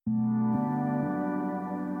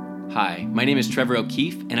Hi, my name is Trevor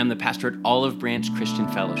O'Keefe, and I'm the pastor at Olive Branch Christian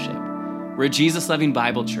Fellowship. We're a Jesus-loving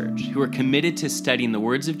Bible church who are committed to studying the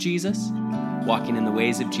words of Jesus, walking in the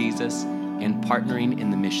ways of Jesus, and partnering in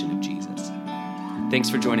the mission of Jesus. Thanks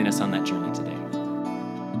for joining us on that journey today.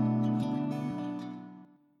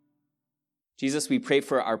 Jesus, we pray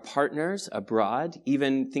for our partners abroad,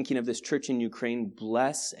 even thinking of this church in Ukraine.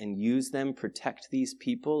 Bless and use them, protect these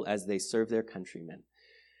people as they serve their countrymen.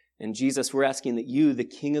 And Jesus, we're asking that you, the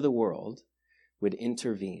King of the world, would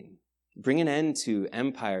intervene. Bring an end to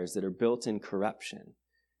empires that are built in corruption.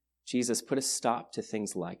 Jesus, put a stop to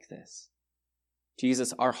things like this.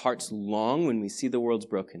 Jesus, our hearts long when we see the world's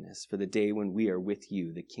brokenness for the day when we are with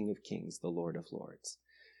you, the King of Kings, the Lord of Lords.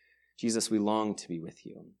 Jesus, we long to be with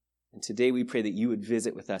you. And today we pray that you would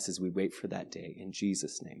visit with us as we wait for that day. In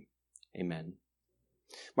Jesus' name, amen.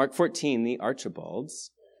 Mark 14, the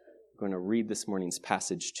Archibalds. I'm going to read this morning's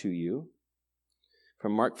passage to you.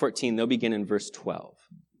 From Mark 14, they'll begin in verse 12.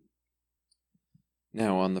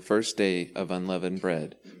 Now on the first day of unleavened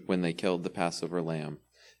bread, when they killed the Passover lamb,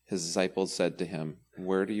 his disciples said to him,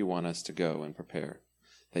 "Where do you want us to go and prepare,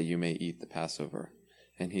 that you may eat the Passover?"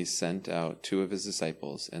 And he sent out 2 of his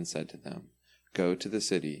disciples and said to them, "Go to the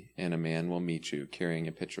city, and a man will meet you carrying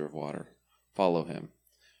a pitcher of water. Follow him.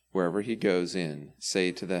 Wherever he goes in,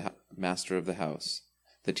 say to the master of the house,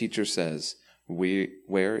 'The teacher says,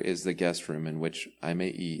 where is the guest room in which I may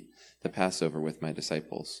eat the Passover with my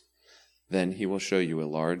disciples?' Then he will show you a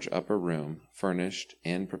large upper room, furnished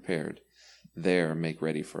and prepared. There make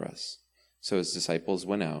ready for us." So his disciples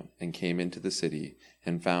went out and came into the city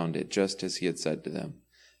and found it just as he had said to them,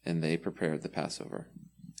 and they prepared the Passover.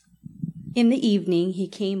 In the evening he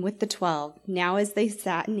came with the 12. Now as they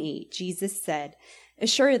sat and ate, Jesus said,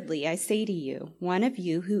 "Assuredly I say to you, one of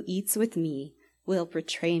you who eats with me will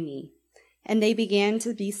betray me." And they began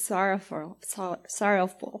to be sorrowful,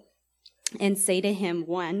 and say to him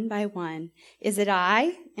one by one, "Is it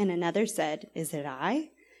I?" And another said, "Is it I?"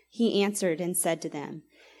 He answered and said to them,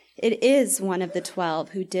 "It is one of the 12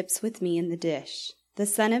 who dips with me in the dish. The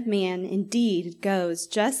Son of Man indeed goes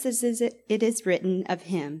just as it is written of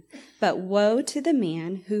him, but woe to the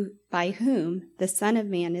man by whom the Son of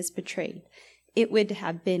Man is betrayed. It would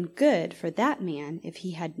have been good for that man if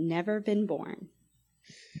he had never been born."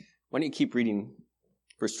 Why don't you keep reading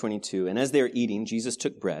verse 22. And as they were eating, Jesus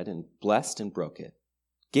took bread and blessed and broke it,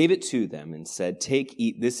 gave it to them and said, "Take,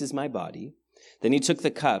 eat, this is my body." Then he took the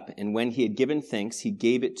cup, and when he had given thanks, he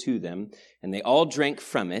gave it to them, and they all drank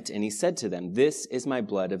from it. And he said to them, "This is my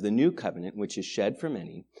blood of the new covenant, which is shed for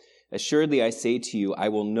many. Assuredly, I say to you, I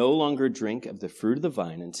will no longer drink of the fruit of the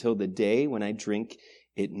vine until the day when I drink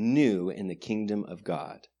it new in the kingdom of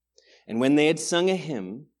God." And when they had sung a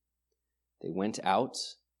hymn, they went out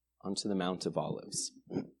onto the Mount of Olives.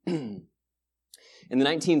 In the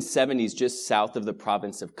 1970s, just south of the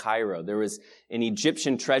province of Cairo, there was an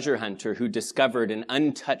Egyptian treasure hunter who discovered an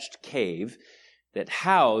untouched cave that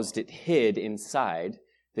hid inside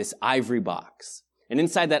this ivory box. And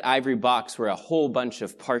inside that ivory box were a whole bunch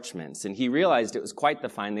of parchments. And he realized it was quite the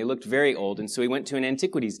find. They looked very old. And so he went to an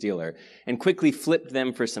antiquities dealer and quickly flipped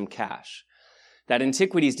them for some cash. That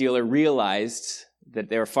antiquities dealer realized that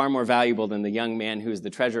they were far more valuable than the young man who was the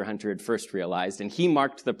treasure hunter had first realized. And he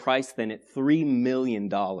marked the price then at $3 million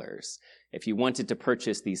if he wanted to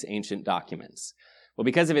purchase these ancient documents. Well,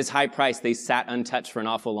 because of his high price, they sat untouched for an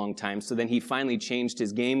awful long time. So then he finally changed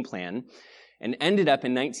his game plan and ended up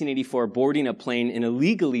in 1984 boarding a plane and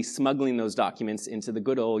illegally smuggling those documents into the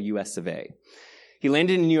good old US of A. He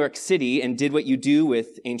landed in New York City and did what you do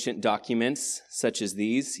with ancient documents such as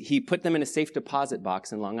these. He put them in a safe deposit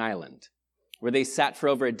box in Long Island, where they sat for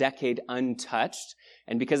over a decade untouched.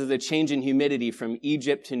 And because of the change in humidity from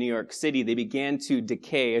Egypt to New York City, they began to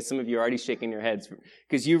decay, as some of you are already shaking your heads,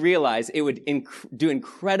 because you realize it would do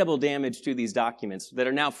incredible damage to these documents that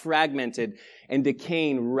are now fragmented and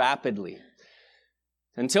decaying rapidly.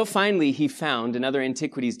 Until finally he found another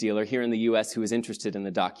antiquities dealer here in the U.S. who was interested in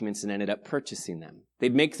the documents and ended up purchasing them.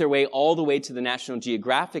 They'd make their way all the way to the National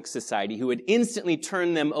Geographic Society, who would instantly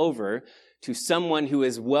turn them over to someone who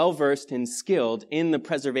is well-versed and skilled in the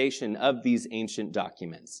preservation of these ancient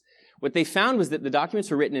documents. What they found was that the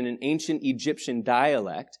documents were written in an ancient Egyptian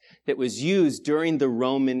dialect that was used during the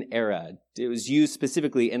Roman era. It was used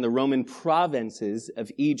specifically in the Roman provinces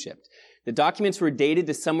of Egypt. The documents were dated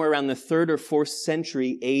to somewhere around the 3rd or 4th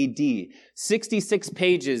century AD. 66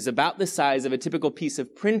 pages, about the size of a typical piece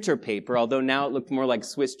of printer paper, although now it looked more like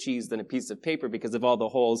Swiss cheese than a piece of paper because of all the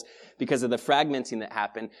holes, because of the fragmenting that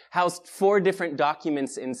happened, housed 4 different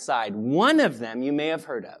documents inside. One of them you may have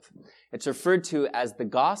heard of. It's referred to as the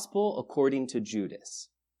Gospel according to Judas.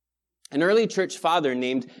 An early church father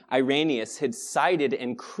named Irenaeus had cited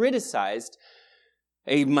and criticized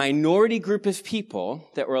a minority group of people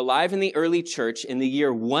that were alive in the early church in the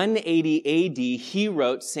year 180 AD. He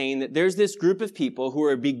wrote saying that there's this group of people who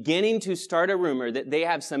are beginning to start a rumor that they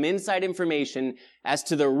have some inside information as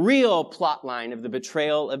to the real plot line of the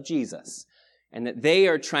betrayal of Jesus, and that they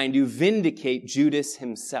are trying to vindicate Judas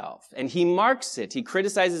himself. And he marks it, he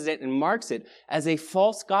criticizes it and marks it as a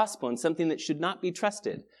false gospel and something that should not be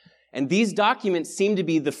trusted. And these documents seem to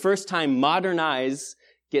be the first time modern eyes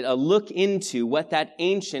get a look into what that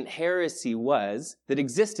ancient heresy was that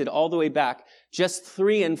existed all the way back just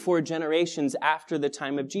 3 and 4 generations after the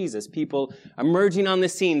time of Jesus. People emerging on the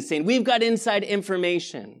scene saying, we've got inside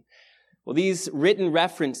information. Well, these written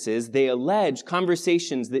references, they allege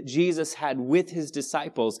conversations that Jesus had with his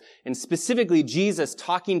disciples, and specifically Jesus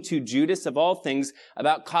talking to Judas, of all things,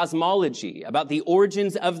 about cosmology, about the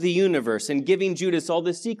origins of the universe, and giving Judas all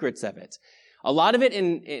the secrets of it. A lot of it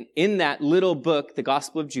in that little book, The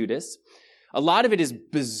Gospel of Judas, a lot of it is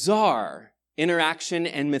bizarre interaction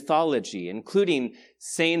and mythology, including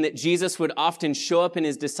saying that Jesus would often show up in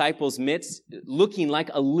his disciples' midst looking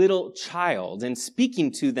like a little child and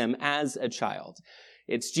speaking to them as a child.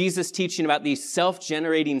 It's Jesus teaching about these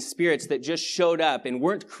self-generating spirits that just showed up and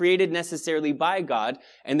weren't created necessarily by God,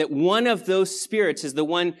 and that one of those spirits is the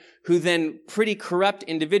one who then, pretty corrupt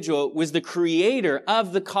individual, was the creator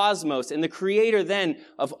of the cosmos and the creator then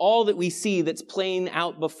of all that we see that's playing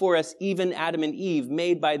out before us, even Adam and Eve,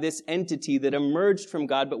 made by this entity that emerged from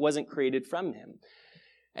God but wasn't created from him.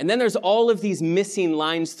 And then there's all of these missing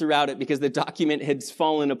lines throughout it because the document had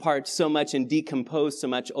fallen apart so much and decomposed so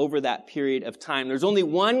much over that period of time. There's only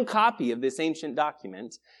one copy of this ancient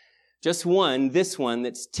document, just one, this one,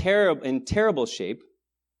 that's in terrible shape.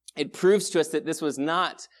 It proves to us that this was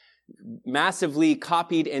not massively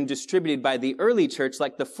copied and distributed by the early church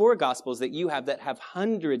like the 4 Gospels that you have that have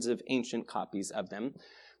hundreds of ancient copies of them.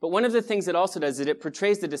 But one of the things it also does is it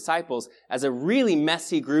portrays the disciples as a really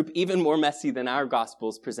messy group, even more messy than our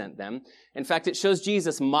Gospels present them. In fact, it shows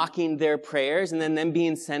Jesus mocking their prayers and then them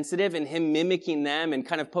being sensitive and him mimicking them and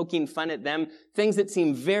kind of poking fun at them, things that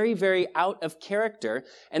seem very, very out of character.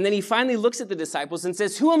 And then he finally looks at the disciples and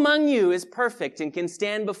says, "Who among you is perfect and can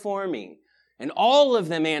stand before me?" And all of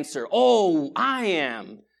them answer, "Oh, I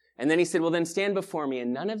am." And then he said, "Well, then stand before me."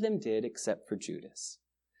 And none of them did except for Judas.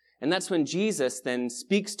 And that's when Jesus then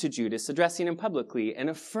speaks to Judas, addressing him publicly,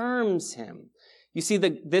 and affirms him. You see,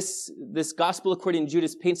 this gospel according to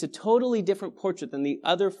Judas paints a totally different portrait than the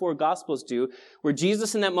other 4 Gospels do, where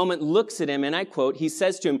Jesus in that moment looks at him, and I quote, he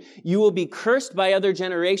says to him, "You will be cursed by other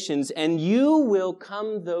generations, and you will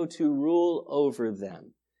come, though, to rule over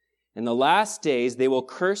them. In the last days, they will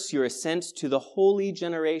curse your ascent to the holy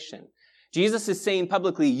generation." Jesus is saying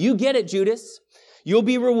publicly, you get it, Judas. You'll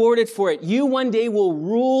be rewarded for it. You one day will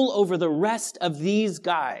rule over the rest of these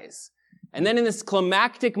guys. And then in this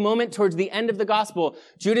climactic moment towards the end of the gospel,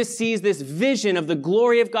 Judas sees this vision of the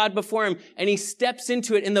glory of God before him, and he steps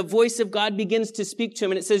into it, and the voice of God begins to speak to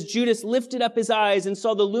him. And it says, Judas lifted up his eyes and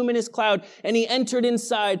saw the luminous cloud, and he entered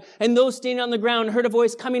inside. And those standing on the ground heard a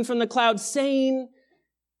voice coming from the cloud saying,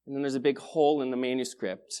 and then there's a big hole in the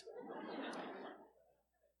manuscript.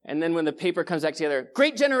 And then when the paper comes back together,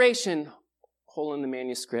 "Great generation," hole in the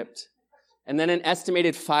manuscript. And then an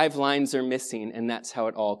estimated 5 lines are missing, and that's how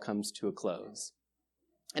it all comes to a close.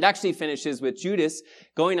 It actually finishes with Judas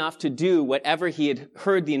going off to do whatever he had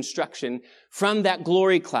heard the instruction from that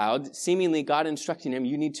glory cloud, seemingly God instructing him,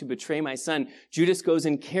 "You need to betray my son." Judas goes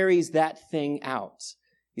and carries that thing out.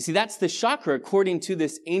 You see, that's the shocker according to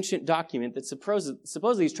this ancient document that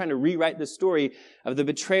supposedly is trying to rewrite the story of the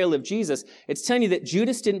betrayal of Jesus. It's telling you that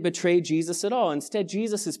Judas didn't betray Jesus at all. Instead,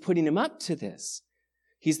 Jesus is putting him up to this.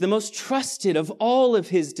 He's the most trusted of all of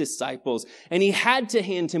his disciples, and he had to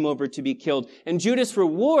hand him over to be killed. And Judas'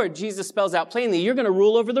 reward, Jesus spells out plainly, you're going to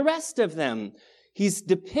rule over the rest of them. He's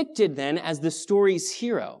depicted then as the story's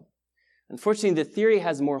hero. Unfortunately, the theory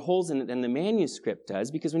has more holes in it than the manuscript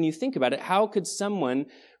does, because when you think about it, how could someone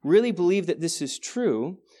really believe that this is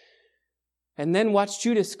true and then watch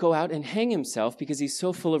Judas go out and hang himself because he's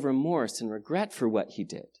so full of remorse and regret for what he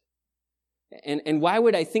did? And why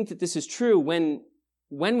would I think that this is true when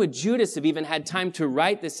would Judas have even had time to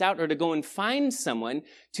write this out or to go and find someone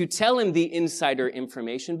to tell him the insider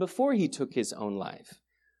information before he took his own life?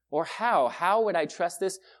 Or how? How would I trust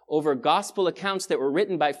this over gospel accounts that were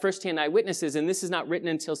written by first-hand eyewitnesses? And this is not written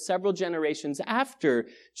until several generations after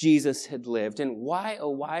Jesus had lived. And why, oh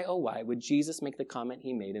why would Jesus make the comment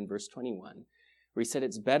he made in verse 21, where he said,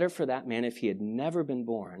 "It's better for that man if he had never been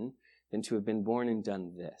born than to have been born and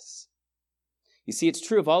done this"? You see, it's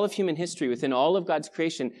true of all of human history. Within all of God's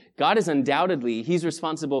creation, God is undoubtedly, he's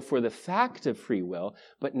responsible for the fact of free will,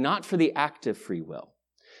 but not for the act of free will.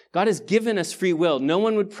 God has given us free will. No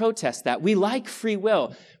one would protest that. We like free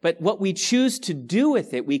will, but what we choose to do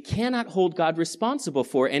with it, we cannot hold God responsible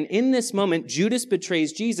for. And in this moment, Judas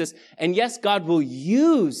betrays Jesus. And yes, God will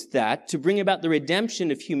use that to bring about the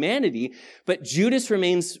redemption of humanity, but Judas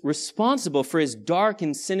remains responsible for his dark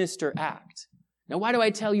and sinister act. Now, why do I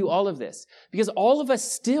tell you all of this? Because all of us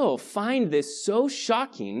still find this so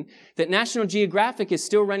shocking that National Geographic is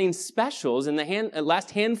still running specials in the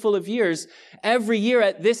last handful of years, every year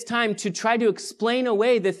at this time, to try to explain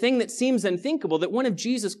away the thing that seems unthinkable, that one of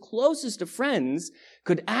Jesus' closest of friends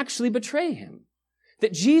could actually betray him.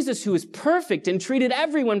 That Jesus, who is perfect and treated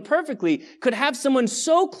everyone perfectly, could have someone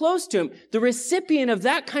so close to him, the recipient of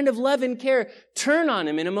that kind of love and care, turn on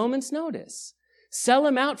him in a moment's notice. Sell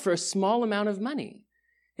him out for a small amount of money.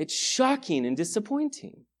 It's shocking and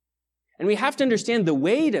disappointing. And we have to understand the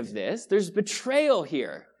weight of this. There's betrayal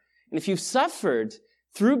here. And if you've suffered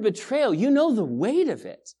through betrayal, you know the weight of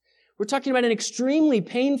it. We're talking about an extremely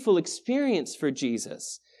painful experience for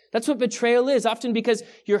Jesus. That's what betrayal is, often because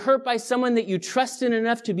you're hurt by someone that you trusted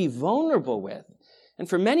enough to be vulnerable with. And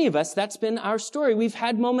for many of us, that's been our story. We've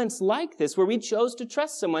had moments like this where we chose to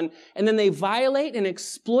trust someone and then they violate and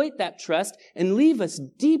exploit that trust and leave us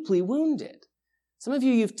deeply wounded. Some of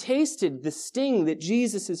you, you've tasted the sting that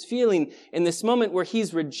Jesus is feeling in this moment where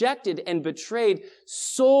he's rejected and betrayed,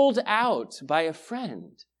 sold out by a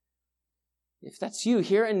friend. If that's you,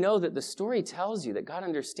 hear and know that the story tells you that God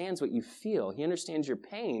understands what you feel. He understands your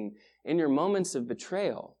pain in your moments of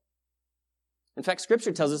betrayal. In fact,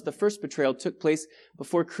 Scripture tells us the first betrayal took place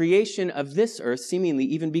before creation of this earth seemingly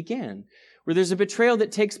even began, where there's a betrayal that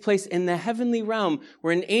takes place in the heavenly realm,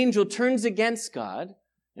 where an angel turns against God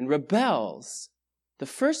and rebels. The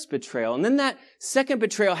first betrayal. And then that second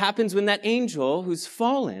betrayal happens when that angel who's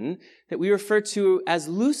fallen, that we refer to as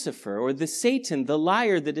Lucifer, or the Satan, the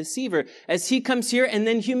liar, the deceiver, as he comes here, and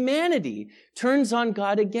then humanity turns on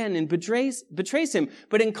God again and betrays him.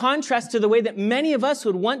 But in contrast to the way that many of us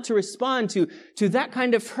would want to respond to that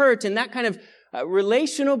kind of hurt and that kind of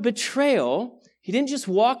relational betrayal, he didn't just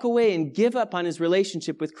walk away and give up on his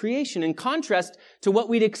relationship with creation. In contrast to what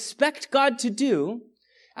we'd expect God to do,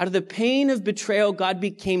 out of the pain of betrayal, God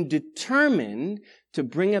became determined to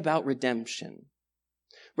bring about redemption.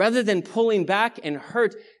 Rather than pulling back and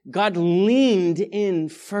hurt, God leaned in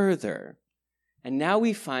further. And now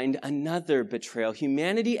we find another betrayal,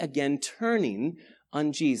 humanity again turning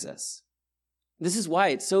on Jesus. This is why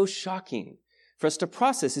it's so shocking for us to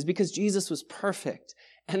process, is because Jesus was perfect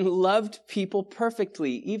and loved people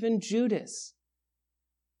perfectly, even Judas.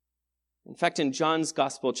 In fact, in John's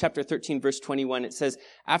Gospel, chapter 13, verse 21, it says,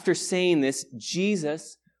 after saying this,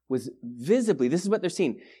 Jesus was visibly, this is what they're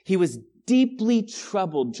seeing, he was deeply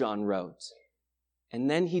troubled, John wrote. And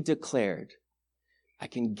then he declared, I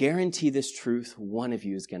can guarantee this truth, one of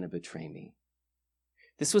you is going to betray me.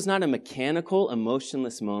 This was not a mechanical,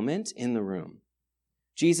 emotionless moment in the room.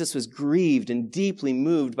 Jesus was grieved and deeply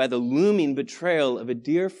moved by the looming betrayal of a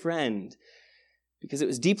dear friend, because it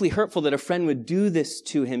was deeply hurtful that a friend would do this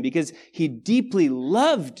to him, because he deeply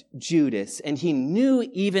loved Judas, and he knew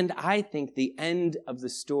even, I think, the end of the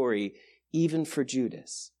story, even for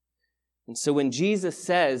Judas. And so when Jesus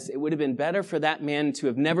says it would have been better for that man to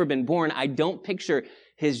have never been born, I don't picture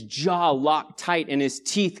his jaw locked tight and his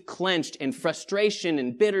teeth clenched and frustration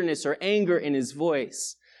and bitterness or anger in his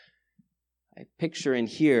voice. I picture and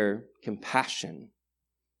hear compassion,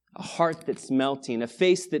 a heart that's melting, a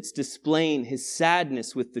face that's displaying his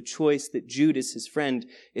sadness with the choice that Judas, his friend,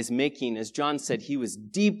 is making. As John said, he was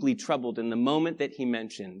deeply troubled in the moment that he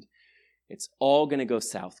mentioned, it's all going to go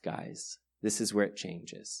south, guys. This is where it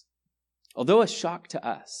changes. Although a shock to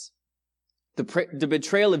us, the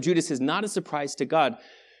betrayal of Judas is not a surprise to God.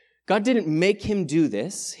 God didn't make him do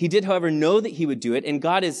this. He did, however, know that he would do it, and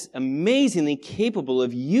God is amazingly capable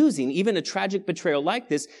of using even a tragic betrayal like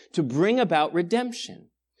this to bring about redemption.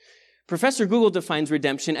 Professor Google defines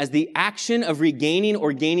redemption as the action of regaining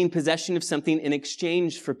or gaining possession of something in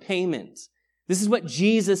exchange for payment. This is what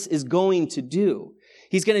Jesus is going to do.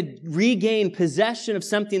 He's going to regain possession of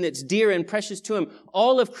something that's dear and precious to him,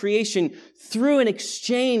 all of creation, through an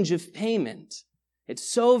exchange of payment. It's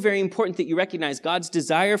so very important that you recognize God's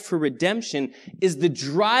desire for redemption is the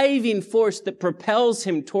driving force that propels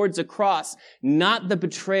him towards a cross, not the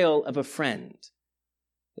betrayal of a friend.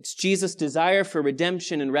 It's Jesus' desire for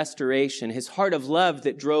redemption and restoration, his heart of love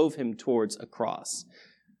that drove him towards a cross.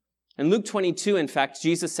 In Luke 22, in fact,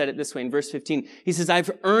 Jesus said it this way in verse 15. He says, I've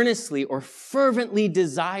earnestly or fervently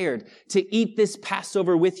desired to eat this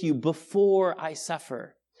Passover with you before I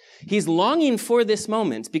suffer. He's longing for this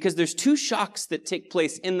moment because there's two shocks that take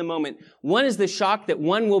place in the moment. One is the shock that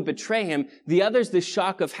one will betray him. The other is the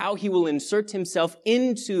shock of how he will insert himself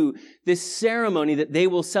into this ceremony that they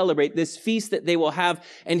will celebrate, this feast that they will have.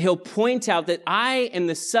 And he'll point out that I am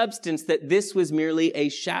the substance that this was merely a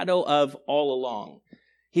shadow of all along.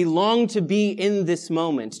 He longed to be in this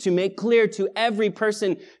moment, to make clear to every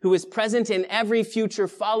person who is present and every future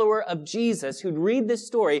follower of Jesus who'd read this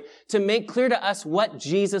story, to make clear to us what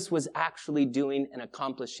Jesus was actually doing and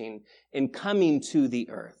accomplishing in coming to the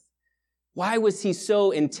earth. Why was he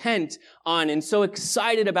so intent on and so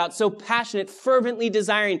excited about, so passionate, fervently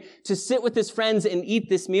desiring to sit with his friends and eat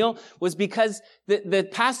this meal? Was because the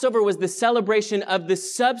Passover was the celebration of the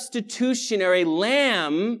substitutionary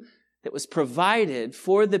lamb that was provided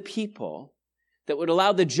for the people, that would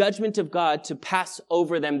allow the judgment of God to pass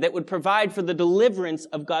over them, that would provide for the deliverance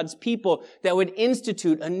of God's people, that would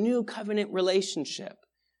institute a new covenant relationship.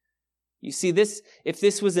 You see, if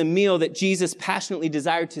this was a meal that Jesus passionately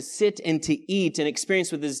desired to sit and to eat and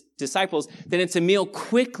experience with his disciples, then it's a meal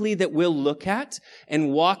quickly that we'll look at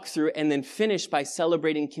and walk through and then finish by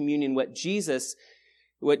celebrating communion, what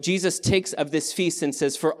Jesus takes of this feast and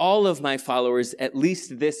says, for all of my followers, at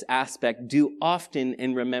least this aspect, do often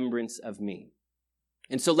in remembrance of me.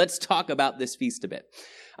 And so let's talk about this feast a bit.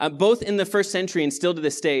 Both in the first century and still to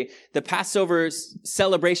this day, the Passover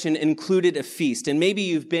celebration included a feast. And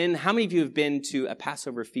maybe how many of you have been to a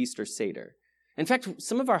Passover feast or Seder? In fact,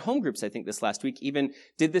 some of our home groups, I think this last week, even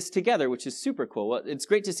did this together, which is super cool. Well, it's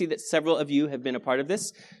great to see that several of you have been a part of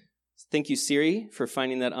this. Thank you, Siri, for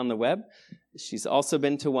finding that on the web. She's also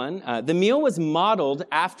been to one. The meal was modeled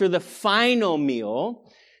after the final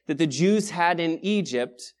meal that the Jews had in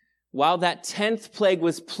Egypt while that 10th plague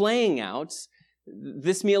was playing out.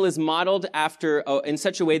 This meal is modeled after in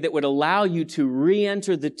such a way that would allow you to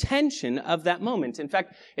re-enter the tension of that moment. In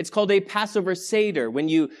fact, it's called a Passover Seder. When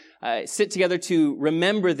you sit together to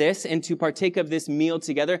remember this and to partake of this meal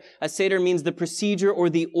together, a Seder means the procedure or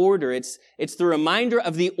the order. It's the reminder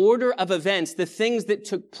of the order of events, the things that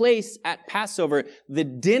took place at Passover. The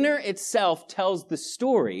dinner itself tells the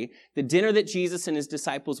story, the dinner that Jesus and his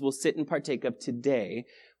disciples will sit and partake of today,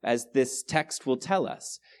 as this text will tell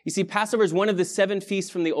us. You see, Passover is one of the 7 feasts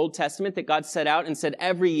from the Old Testament that God set out and said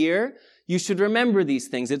every year you should remember these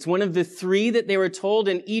things. It's one of the 3 that they were told,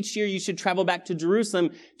 and each year you should travel back to Jerusalem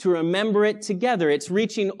to remember it together. It's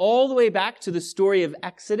reaching all the way back to the story of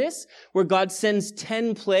Exodus, where God sends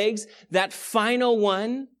 10 plagues, that final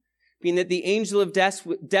one being that the angel of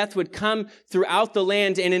death would come throughout the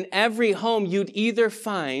land, and in every home you'd either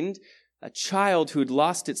find a child who had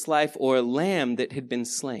lost its life or a lamb that had been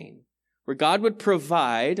slain, where God would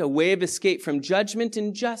provide a way of escape from judgment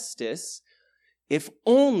and justice if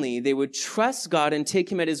only they would trust God and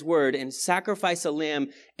take him at his word and sacrifice a lamb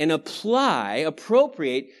and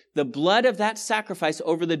appropriate the blood of that sacrifice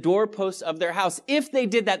over the doorposts of their house. If they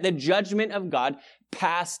did that, the judgment of God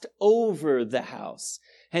passed over the house.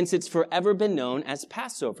 Hence, it's forever been known as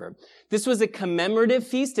Passover. This was a commemorative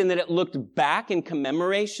feast in that it looked back in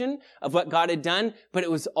commemoration of what God had done, but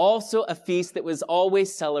it was also a feast that was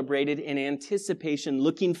always celebrated in anticipation,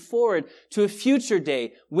 looking forward to a future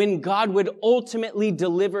day when God would ultimately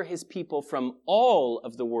deliver his people from all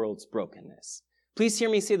of the world's brokenness. Please hear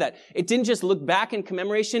me say that. It didn't just look back in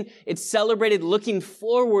commemoration, it celebrated looking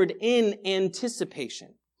forward in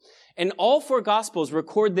anticipation. And all 4 Gospels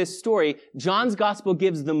record this story. John's Gospel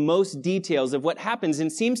gives the most details of what happens and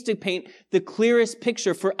seems to paint the clearest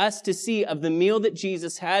picture for us to see of the meal that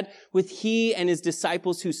Jesus had with he and his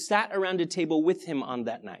disciples who sat around a table with him on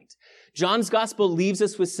that night. John's Gospel leaves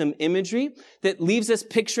us with some imagery that leaves us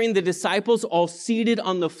picturing the disciples all seated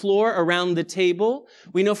on the floor around the table.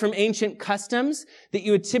 We know from ancient customs that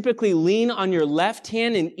you would typically lean on your left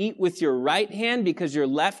hand and eat with your right hand because your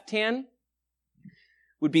left hand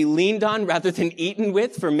would be leaned on rather than eaten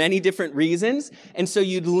with for many different reasons. And so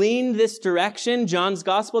you'd lean this direction. John's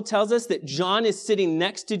Gospel tells us that John is sitting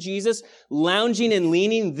next to Jesus, lounging and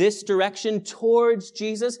leaning this direction towards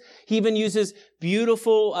Jesus. He even uses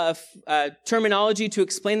beautiful terminology to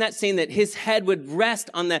explain that, saying that his head would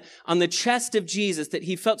rest on the chest of Jesus, that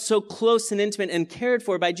he felt so close and intimate and cared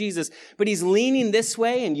for by Jesus. But he's leaning this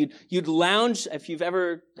way, and you'd lounge. If you've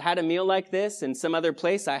ever had a meal like this in some other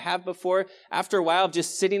place, I have before, after a while of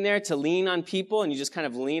just sitting there to lean on people, and you just kind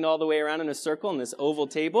of lean all the way around in a circle on this oval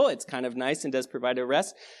table. It's kind of nice and does provide a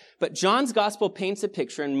rest. But John's Gospel paints a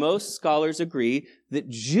picture, and most scholars agree, that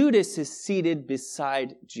Judas is seated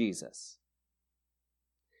beside Jesus.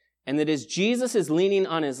 And that as Jesus is leaning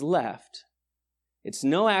on his left, it's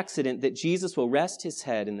no accident that Jesus will rest his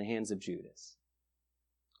head in the hands of Judas.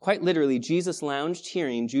 Quite literally, Jesus lounged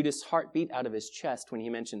hearing Judas' heartbeat out of his chest when he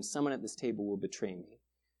mentioned, someone at this table will betray me.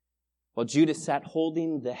 While Judas sat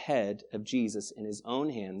holding the head of Jesus in his own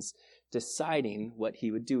hands, deciding what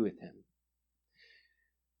he would do with him.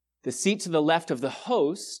 The seat to the left of the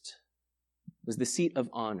host was the seat of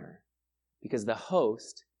honor, because the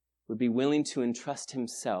host would be willing to entrust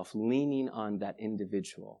himself, leaning on that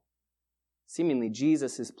individual. Seemingly,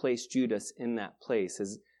 Jesus has placed Judas in that place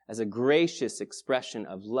as a gracious expression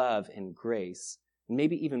of love and grace, and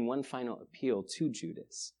maybe even one final appeal to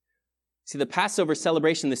Judas. See, the Passover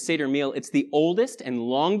celebration, the Seder meal, it's the oldest and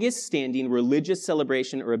longest standing religious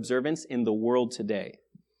celebration or observance in the world today.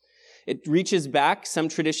 It reaches back, some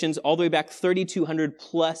traditions, all the way back 3,200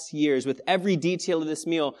 plus years, with every detail of this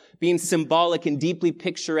meal being symbolic and deeply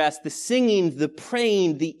picturesque. The singing, the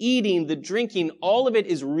praying, the eating, the drinking, all of it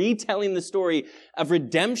is retelling the story of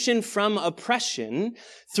redemption from oppression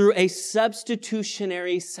through a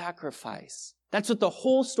substitutionary sacrifice. That's what the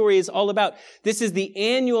whole story is all about. This is the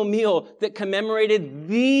annual meal that commemorated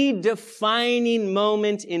the defining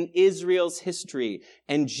moment in Israel's history.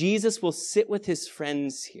 And Jesus will sit with his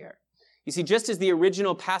friends here. You see, just as the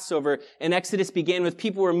original Passover in Exodus began with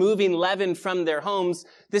people removing leaven from their homes,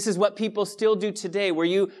 this is what people still do today, where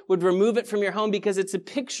you would remove it from your home because it's a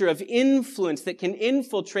picture of influence that can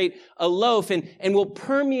infiltrate a loaf and will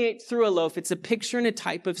permeate through a loaf. It's a picture and a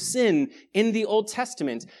type of sin in the Old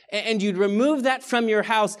Testament. And you'd remove that from your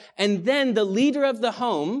house, and then the leader of the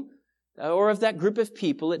home, or of that group of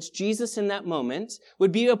people, it's Jesus in that moment,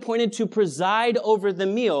 would be appointed to preside over the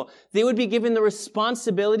meal. They would be given the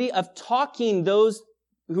responsibility of talking those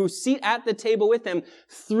who sit at the table with them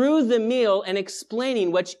through the meal and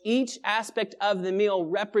explaining what each aspect of the meal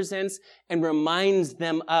represents and reminds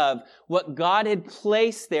them of, what God had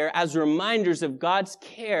placed there as reminders of God's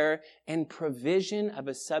care and provision of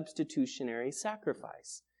a substitutionary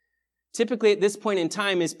sacrifice. Typically at this point in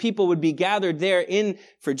time, as people would be gathered there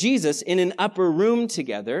for Jesus in an upper room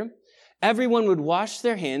together, everyone would wash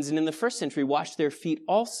their hands, and in the first century, wash their feet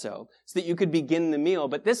also, so that you could begin the meal.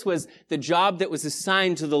 But this was the job that was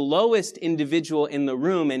assigned to the lowest individual in the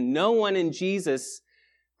room, and no one in Jesus'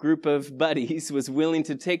 group of buddies was willing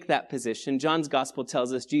to take that position. John's gospel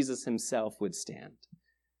tells us Jesus himself would stand.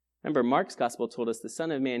 Remember, Mark's gospel told us the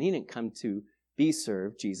Son of Man, he didn't come to be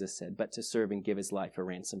served, Jesus said, but to serve and give his life a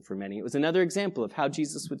ransom for many. It was another example of how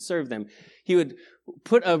Jesus would serve them. He would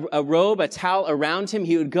put a robe, a towel around him.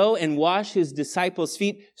 He would go and wash his disciples'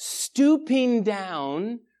 feet, stooping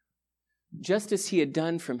down, just as he had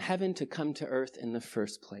done from heaven to come to earth in the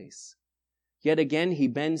first place. Yet again, he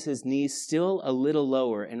bends his knees still a little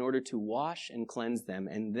lower in order to wash and cleanse them,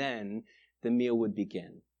 and then the meal would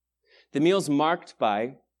begin. The meal's marked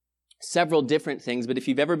by several different things, but if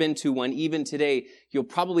you've ever been to one, even today, you'll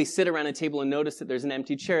probably sit around a table and notice that there's an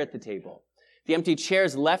empty chair at the table. The empty chair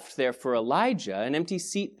is left there for Elijah, an empty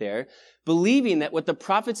seat there, believing that what the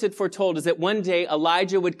prophets had foretold is that one day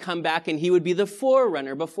Elijah would come back and he would be the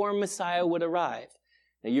forerunner before Messiah would arrive.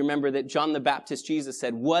 Now you remember that John the Baptist, Jesus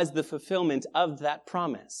said, was the fulfillment of that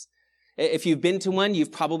promise. If you've been to one,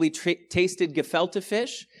 you've probably tasted gefilte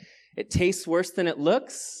fish. It tastes worse than it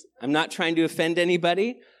looks. I'm not trying to offend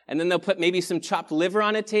anybody. And then they'll put maybe some chopped liver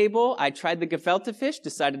on a table. I tried the gefilte fish,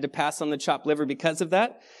 decided to pass on the chopped liver because of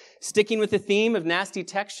that. Sticking with the theme of nasty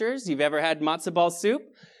textures, you've ever had matzo ball soup?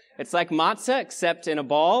 It's like matzah, except in a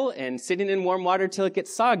ball and sitting in warm water till it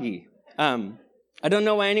gets soggy. I don't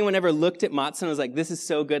know why anyone ever looked at matzah and was like, this is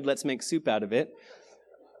so good, let's make soup out of it.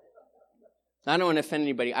 I don't want to offend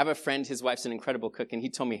anybody. I have a friend, his wife's an incredible cook, and he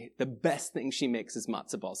told me the best thing she makes is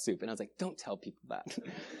matzo ball soup. And I was like, don't tell people that.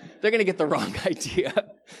 They're going to get the wrong idea.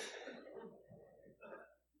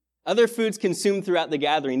 Other foods consumed throughout the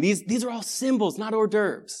gathering. These are all symbols, not hors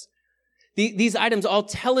d'oeuvres. These items all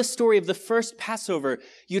tell a story of the first Passover.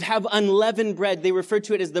 You'd have unleavened bread. They refer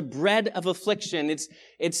to it as the bread of affliction.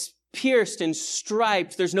 It's pierced and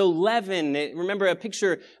striped. There's no leaven. Remember, a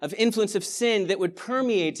picture of influence of sin that would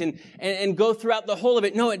permeate and go throughout the whole of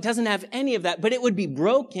it. No, it doesn't have any of that, but it would be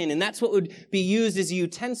broken, and that's what would be used as a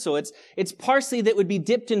utensil. It's parsley that would be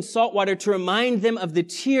dipped in salt water to remind them of the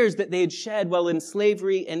tears that they had shed while in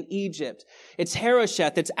slavery in Egypt. It's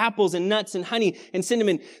harosheth, it's apples and nuts and honey and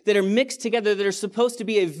cinnamon that are mixed together, that are supposed to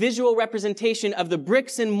be a visual representation of the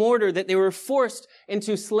bricks and mortar that they were forced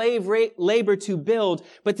into slave labor to build.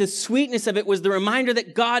 But the sweetness of it was the reminder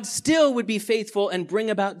that God still would be faithful and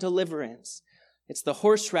bring about deliverance. It's the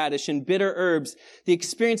horseradish and bitter herbs, the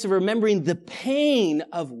experience of remembering the pain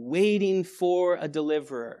of waiting for a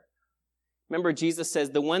deliverer. Remember, Jesus says,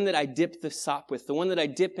 the one that I dip the sop with, the one that I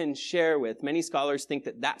dip and share with. Many scholars think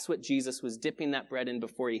that that's what Jesus was dipping that bread in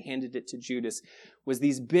before he handed it to Judas, was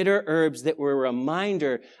these bitter herbs that were a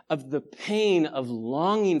reminder of the pain of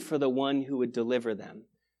longing for the one who would deliver them.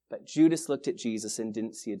 But Judas looked at Jesus and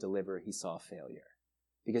didn't see a deliverer. He saw a failure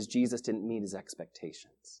because Jesus didn't meet his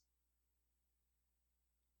expectations.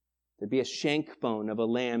 There'd be a shank bone of a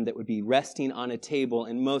lamb that would be resting on a table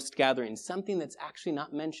in most gatherings, something that's actually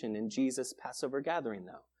not mentioned in Jesus' Passover gathering,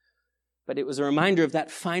 though. But it was a reminder of that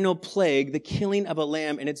final plague, the killing of a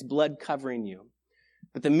lamb and its blood covering you.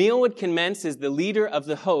 But the meal would commence as the leader of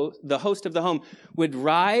the host of the home, would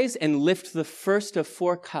rise and lift the first of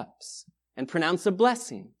 4 cups and pronounce a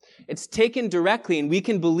blessing. It's taken directly, and we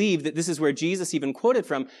can believe that this is where Jesus even quoted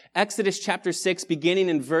from, Exodus chapter 6, beginning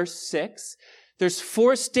in verse 6. There's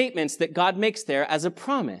 4 statements that God makes there as a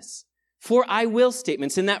promise. 4 I will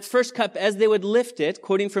statements. In that first cup, as they would lift it,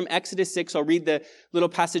 quoting from Exodus 6, I'll read the little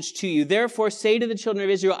passage to you. Therefore say to the children of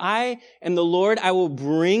Israel, I am the Lord. I will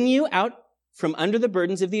bring you out from under the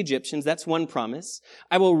burdens of the Egyptians. That's one promise.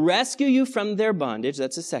 I will rescue you from their bondage.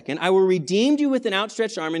 That's a second. I will redeem you with an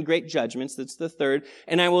outstretched arm and great judgments. That's the third.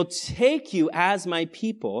 And I will take you as my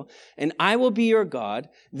people, and I will be your God.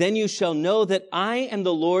 Then you shall know that I am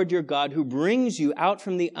the Lord your God, who brings you out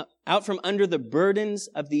from under the burdens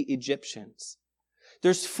of the Egyptians.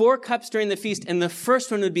 There's 4 cups during the feast, and the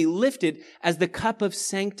first one would be lifted as the cup of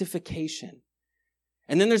sanctification.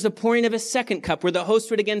 And then there's a pouring of a second cup where the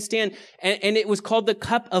host would again stand, and it was called the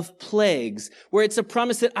cup of plagues, where it's a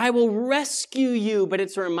promise that I will rescue you, but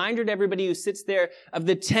it's a reminder to everybody who sits there of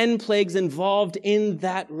the 10 plagues involved in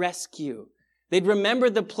that rescue. They'd remember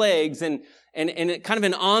the plagues, and in kind of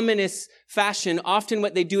an ominous fashion, often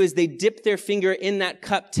what they do is they dip their finger in that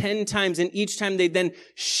cup 10 times, and each time they then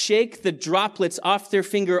shake the droplets off their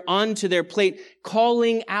finger onto their plate,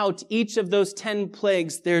 calling out each of those 10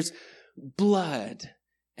 plagues. There's blood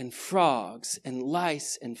and frogs and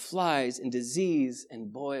lice and flies and disease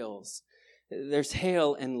and boils. There's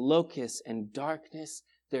hail and locusts and darkness.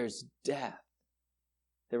 There's death.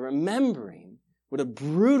 They're remembering what a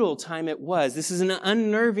brutal time it was. This is an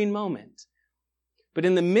unnerving moment. But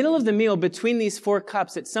in the middle of the meal, between these 4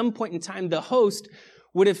 cups, at some point in time, the host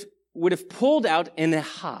would have pulled out an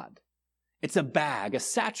ehad. It's a bag, a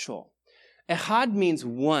satchel. Ehad means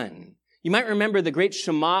one. You might remember the great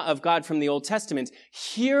Shema of God from the Old Testament.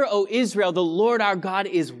 Hear, O Israel, the Lord our God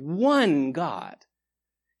is one God.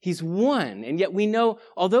 He's one. And yet we know,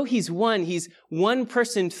 although he's one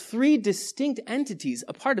person, 3 distinct entities,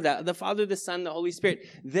 a part of that, the Father, the Son, the Holy Spirit.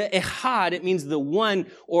 The Ehad, it means the one,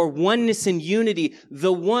 or oneness and unity.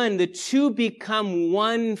 The one, the 2 become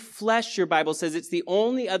one flesh, your Bible says. It's the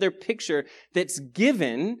only other picture that's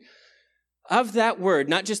given of that word,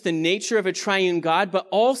 not just the nature of a triune God, but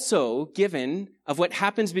also given of what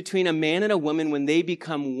happens between a man and a woman when they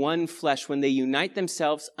become one flesh, when they unite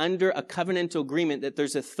themselves under a covenantal agreement, that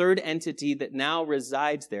there's a third entity that now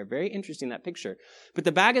resides there. Very interesting, that picture. But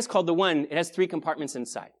the bag is called the one. It has 3 compartments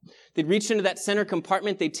inside. They'd reach into that center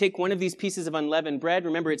compartment. They'd take one of these pieces of unleavened bread.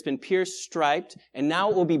 Remember, it's been pierced, striped, and now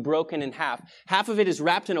it will be broken in half. Half of it is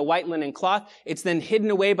wrapped in a white linen cloth. It's then hidden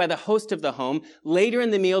away by the host of the home. Later in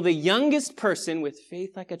the meal, the youngest person with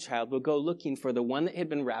faith like a child will go looking for the one that had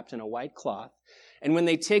been wrapped in a white cloth. And when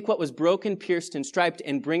they take what was broken, pierced, and striped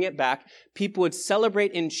and bring it back, people would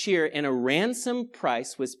celebrate and cheer, and a ransom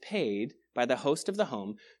price was paid by the host of the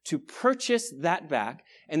home to purchase that back,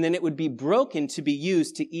 and then it would be broken to be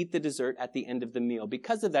used to eat the dessert at the end of the meal.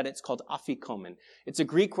 Because of that, it's called afikomen. It's a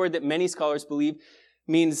Greek word that many scholars believe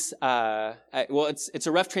means, it's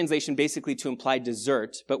a rough translation basically to imply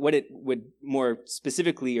dessert, but what it would more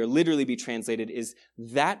specifically or literally be translated is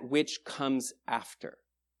that which comes after.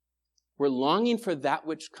 We're longing for that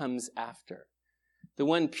which comes after. The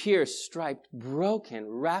one pierced, striped, broken,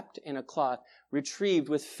 wrapped in a cloth, retrieved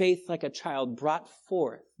with faith like a child, brought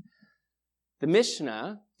forth. The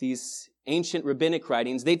Mishnah, these ancient rabbinic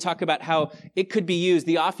writings, they talk about how it could be used,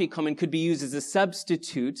 the afikomen could be used as a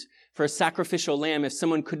substitute for a sacrificial lamb if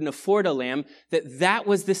someone couldn't afford a lamb, that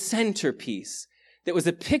was the centerpiece. That was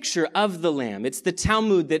a picture of the lamb. It's the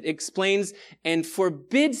Talmud that explains and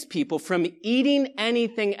forbids people from eating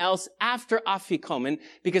anything else after afikomen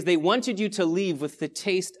because they wanted you to leave with the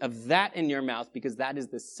taste of that in your mouth because that is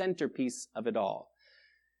the centerpiece of it all.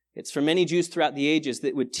 It's for many Jews throughout the ages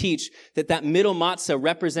that would teach that middle matzah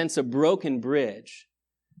represents a broken bridge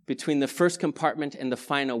between the first compartment and the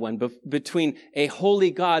final one, between a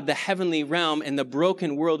holy God, the heavenly realm, and the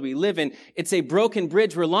broken world we live in. It's a broken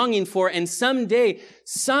bridge we're longing for, and someday,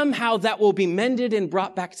 somehow that will be mended and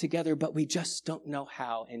brought back together, but we just don't know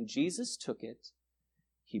how. And Jesus took it.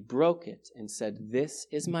 he broke it and said, "This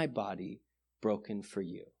is my body broken for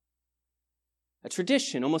you." A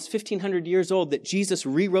tradition almost 1,500 years old that Jesus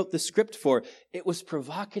rewrote the script for. It was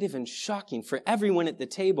provocative and shocking for everyone at the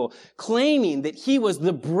table, claiming that he was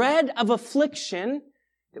the bread of affliction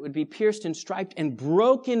that would be pierced and striped and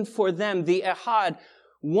broken for them. The Ehad,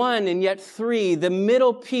 one and yet three, the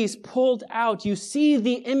middle piece pulled out. You see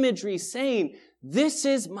the imagery saying, "This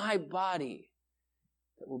is my body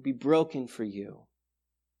that will be broken for you."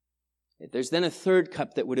 There's then a third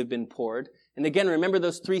cup that would have been poured. And again, remember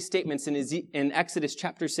those three statements in Exodus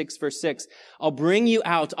chapter 6, verse 6. "I'll bring you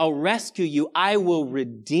out. I'll rescue you. I will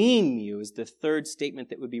redeem you," is the third statement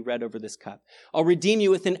that would be read over this cup. "I'll redeem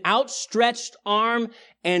you with an outstretched arm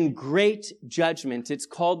and great judgment." It's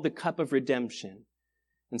called the cup of redemption.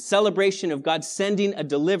 In celebration of God sending a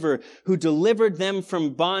deliverer who delivered them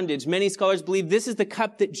from bondage. Many scholars believe this is the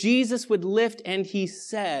cup that Jesus would lift, and he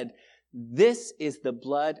said, "This is the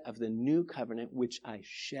blood of the new covenant which I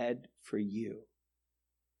shed for you."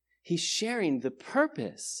 He's sharing the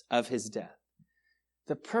purpose of his death.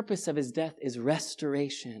 The purpose of his death is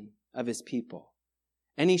restoration of his people.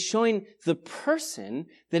 And he's showing the person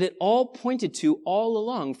that it all pointed to all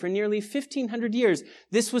along for nearly 1,500 years.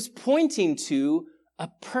 This was pointing to a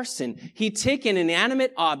person. He'd take an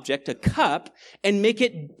inanimate object, a cup, and make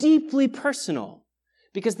it deeply personal.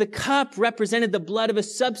 Because the cup represented the blood of a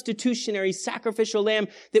substitutionary sacrificial lamb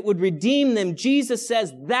that would redeem them. Jesus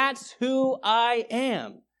says, "That's who I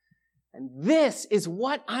am. And this is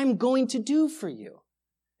what I'm going to do for you."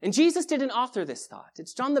 And Jesus didn't author this thought.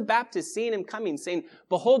 It's John the Baptist seeing him coming, saying,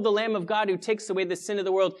 "Behold the Lamb of God who takes away the sin of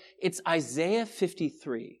the world." It's Isaiah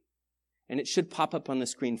 53. And it should pop up on the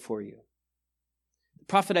screen for you. The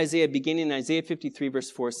prophet Isaiah, beginning in Isaiah 53,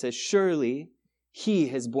 verse 4, says, "Surely he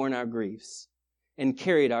has borne our griefs and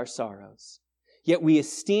carried our sorrows. Yet we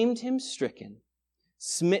esteemed him stricken,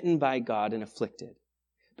 smitten by God, and afflicted.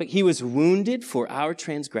 But he was wounded for our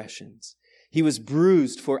transgressions. He was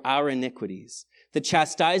bruised for our iniquities. The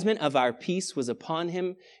chastisement of our peace was upon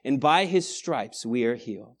him, and by his stripes we are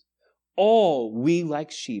healed. All we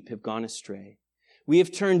like sheep have gone astray. We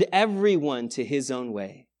have turned everyone to his own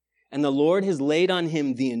way, and the Lord has laid on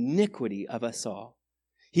him the iniquity of us all.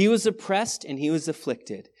 He was oppressed and he was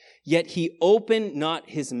afflicted, yet he opened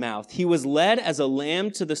not his mouth. He was led as a lamb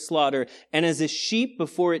to the slaughter, and as a sheep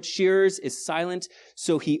before its shearers is silent,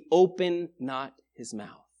 so he opened not his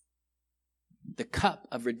mouth." The cup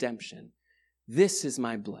of redemption. "This is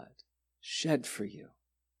my blood, shed for you."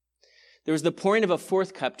 There was the pouring of a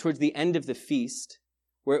fourth cup towards the end of the feast,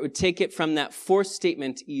 where it would take it from that fourth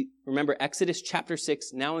statement. Remember Exodus chapter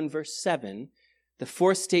 6, now in verse 7. The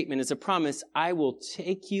fourth statement is a promise: "I will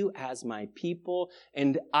take you as my people,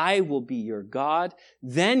 and I will be your God.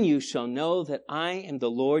 Then you shall know that I am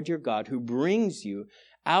the Lord your God, who brings you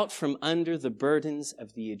out from under the burdens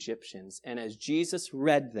of the Egyptians." And as Jesus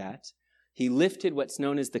read that, he lifted what's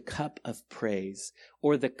known as the cup of praise,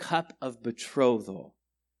 or the cup of betrothal.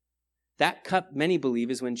 That cup, many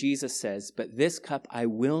believe, is when Jesus says, "But this cup I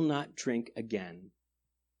will not drink again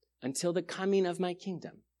until the coming of my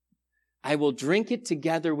kingdom. I will drink it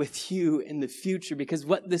together with you in the future," because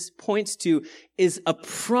what this points to is a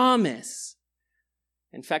promise.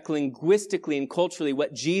 In fact, linguistically and culturally,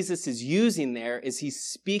 what Jesus is using there is he's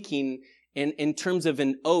speaking in terms of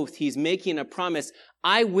an oath. He's making a promise.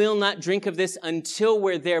 I will not drink of this until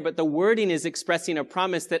we're there, but the wording is expressing a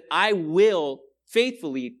promise that I will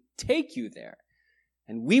faithfully take you there.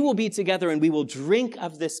 And we will be together and we will drink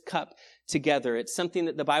of this cup together. It's something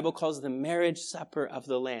that the Bible calls the marriage supper of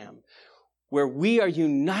the Lamb, where we are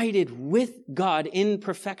united with God in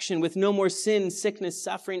perfection, with no more sin, sickness,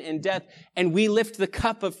 suffering, and death. And we lift the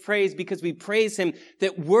cup of praise because we praise him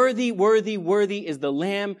that worthy, worthy, worthy is the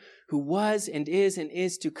Lamb who was and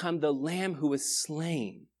is to come, the Lamb who was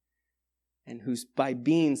slain and who's by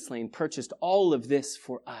being slain purchased all of this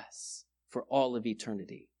for us for all of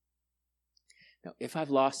eternity. Now, if I've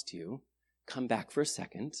lost you, come back for a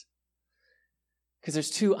second. Because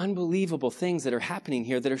there's two unbelievable things that are happening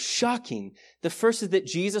here that are shocking. The first is that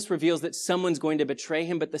Jesus reveals that someone's going to betray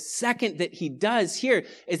him. But the second that he does here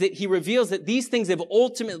is that he reveals that these things have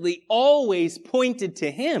ultimately always pointed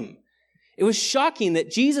to him. It was shocking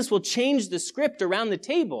that Jesus will change the script around the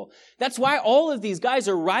table. That's why all of these guys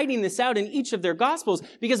are writing this out in each of their gospels,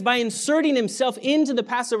 because by inserting himself into the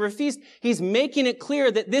Passover feast, he's making it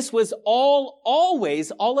clear that this was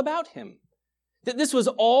always all about him. That this was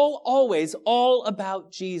always all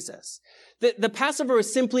about Jesus. That the Passover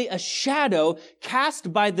was simply a shadow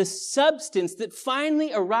cast by the substance that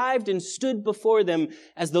finally arrived and stood before them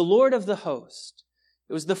as the Lord of the host.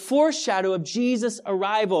 It was the foreshadow of Jesus'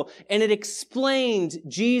 arrival, and it explained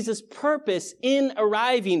Jesus' purpose in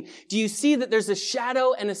arriving. Do you see that there's a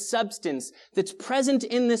shadow and a substance that's present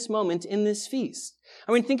in this moment, in this feast?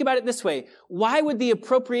 I mean, think about it this way. Why would the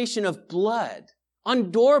appropriation of blood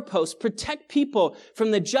on doorposts protect people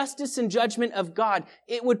from the justice and judgment of God?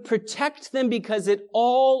 It would protect them because it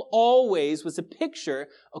always was a picture,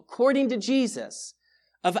 according to Jesus,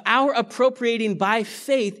 of our appropriating by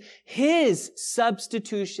faith his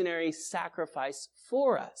substitutionary sacrifice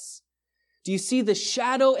for us. Do you see the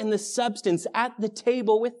shadow and the substance at the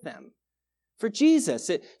table with them? For Jesus,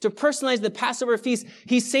 to personalize the Passover feast,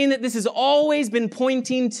 he's saying that this has always been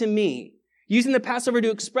pointing to me. Using the Passover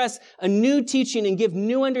to express a new teaching and give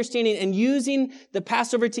new understanding, and using the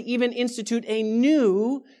Passover to even institute a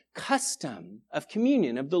new custom of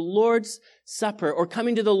communion, of the Lord's Supper, or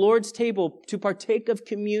coming to the Lord's table to partake of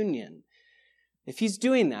communion. If he's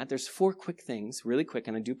doing that, there's 4 quick things, really quick,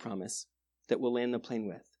 and I do promise, that we'll land the plane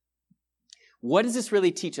with. What does this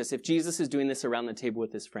really teach us if Jesus is doing this around the table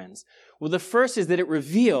with his friends? Well, the first is that it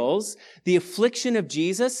reveals the affliction of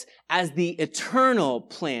Jesus as the eternal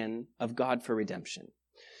plan of God for redemption.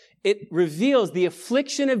 It reveals the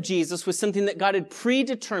affliction of Jesus was something that God had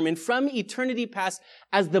predetermined from eternity past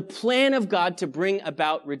as the plan of God to bring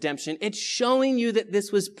about redemption. It's showing you that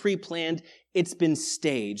this was pre-planned. It's been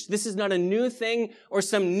staged. This is not a new thing or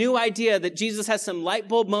some new idea that Jesus has some light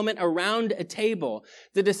bulb moment around a table.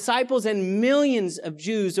 The disciples and millions of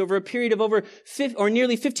Jews over a period of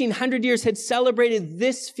nearly 1,500 years had celebrated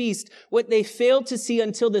this feast. What they failed to see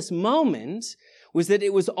until this moment was that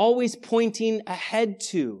it was always pointing ahead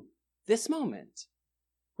to this moment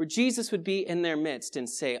where Jesus would be in their midst and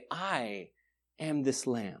say, I am this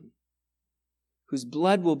lamb whose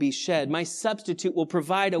blood will be shed. My substitute will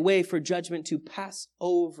provide a way for judgment to pass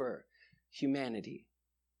over humanity.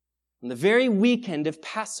 On the very weekend of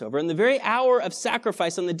Passover, in the very hour of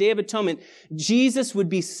sacrifice on the Day of Atonement, Jesus would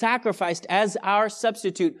be sacrificed as our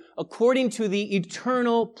substitute according to the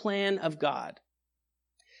eternal plan of God.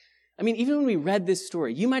 I mean, even when we read this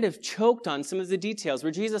story, you might have choked on some of the details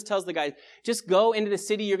where Jesus tells the guy, just go into the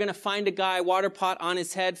city, you're going to find a guy, water pot on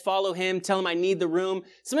his head, follow him, tell him I need the room.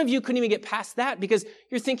 Some of you couldn't even get past that because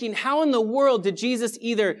you're thinking, how in the world did Jesus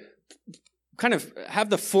either kind of have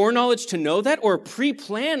the foreknowledge to know that or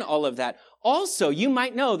pre-plan all of that? Also, you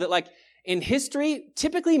might know that in history,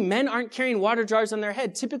 typically men aren't carrying water jars on their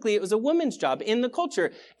head. Typically, it was a woman's job in the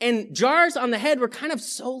culture. And jars on the head were kind of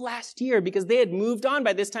so last year because they had moved on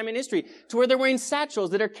by this time in history to where they're wearing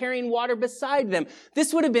satchels that are carrying water beside them.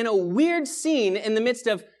 This would have been a weird scene in the midst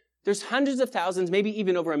of, there's hundreds of thousands, maybe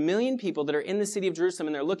even over 1 million people that are in the city of Jerusalem,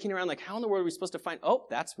 and they're looking around like, how in the world are we supposed to find, oh,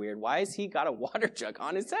 that's weird. Why has he got a water jug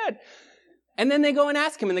on his head? And then they go and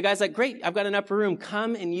ask him, and the guy's like, great, I've got an upper room,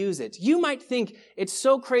 come and use it. You might think it's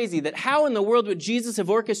so crazy that how in the world would Jesus have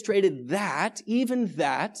orchestrated that, even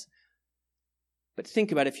that? But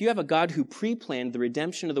think about it. If you have a God who pre-planned the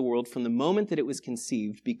redemption of the world from the moment that it was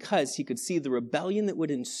conceived because he could see the rebellion that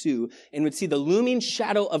would ensue and would see the looming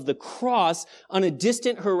shadow of the cross on a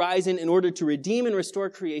distant horizon in order to redeem and restore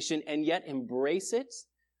creation and yet embrace it,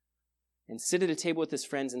 and sit at a table with his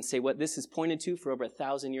friends and say what this is pointed to for over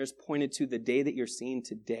 1,000 years, pointed to the day that you're seeing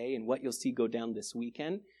today and what you'll see go down this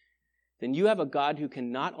weekend, then you have a God who can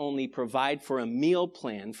not only provide for a meal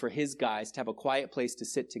plan for his guys to have a quiet place to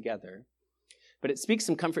sit together, but it speaks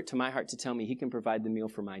some comfort to my heart to tell me he can provide the meal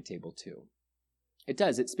for my table too. It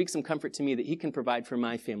does. It speaks some comfort to me that he can provide for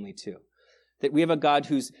my family too. That we have a God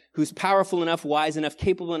who's powerful enough, wise enough,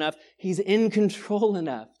 capable enough. He's in control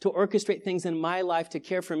enough to orchestrate things in my life to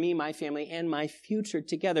care for me, my family, and my future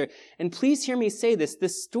together. And please hear me say this.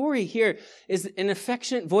 This story here is an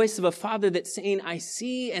affectionate voice of a father that's saying, I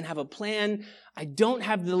see and have a plan. I don't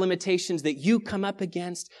have the limitations that you come up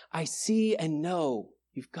against. I see and know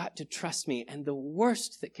you've got to trust me. And the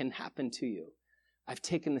worst that can happen to you, I've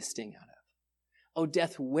taken the sting out of. O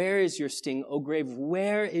death, where is your sting? O grave,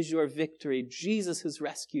 where is your victory? Jesus has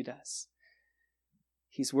rescued us.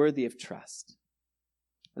 He's worthy of trust.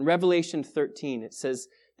 In Revelation 13, it says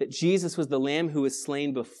that Jesus was the Lamb who was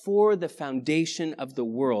slain before the foundation of the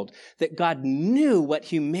world, that God knew what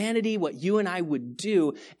humanity, what you and I would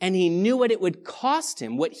do, and he knew what it would cost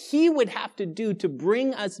him, what he would have to do to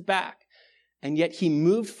bring us back. And yet he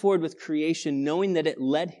moved forward with creation knowing that it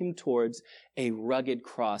led him towards a rugged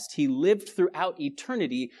cross. He lived throughout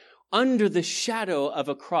eternity under the shadow of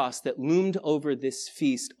a cross that loomed over this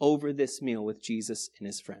feast, over this meal with Jesus and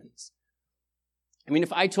his friends. I mean,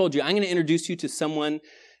 if I told you, I'm going to introduce you to someone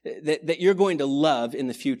that you're going to love in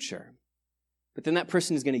the future, but then that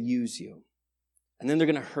person is going to use you, and then they're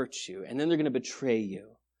going to hurt you, and then they're going to betray you.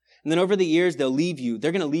 And then over the years, they'll leave you.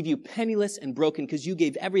 They're going to leave you penniless and broken because you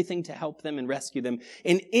gave everything to help them and rescue them.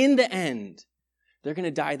 And in the end, they're going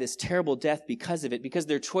to die this terrible death because of it, because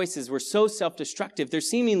their choices were so self-destructive. There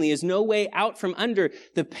seemingly is no way out from under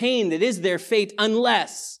the pain that is their fate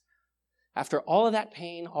unless, after all of that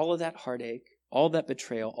pain, all of that heartache, all that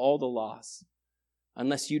betrayal, all the loss,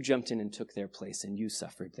 unless you jumped in and took their place and you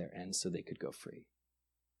suffered their end so they could go free.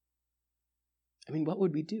 I mean, what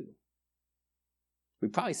would we do?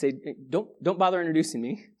 We'd probably say, don't bother introducing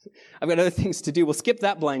me. I've got other things to do. We'll skip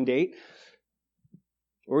that blind date.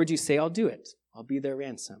 Or would you say, I'll do it. I'll be their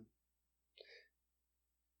ransom.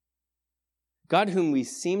 God whom we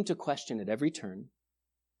seem to question at every turn,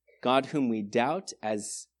 God whom we doubt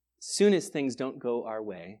as soon as things don't go our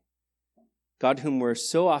way, God whom we're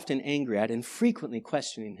so often angry at and frequently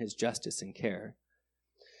questioning his justice and care,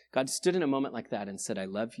 God stood in a moment like that and said, I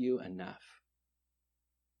love you enough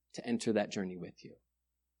to enter that journey with you.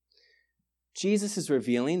 Jesus is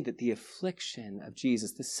revealing that the affliction of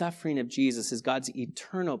Jesus, the suffering of Jesus, is God's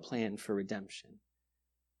eternal plan for redemption.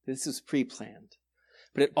 This is pre-planned.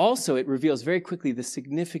 But it reveals very quickly the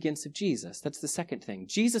significance of Jesus. That's the second thing.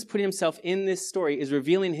 Jesus putting himself in this story is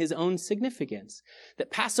revealing his own significance.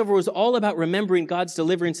 That Passover was all about remembering God's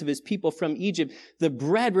deliverance of his people from Egypt. The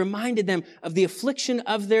bread reminded them of the affliction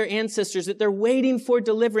of their ancestors, that they're waiting for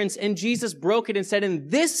deliverance. And Jesus broke it and said,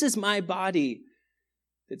 and this is my body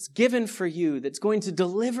that's given for you, that's going to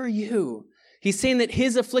deliver you. He's saying that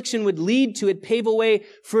his affliction would lead to it, pave a way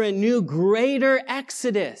for a new, greater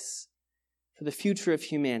exodus for the future of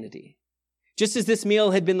humanity. Just as this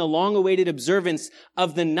meal had been the long-awaited observance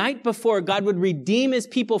of the night before God would redeem his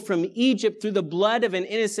people from Egypt through the blood of an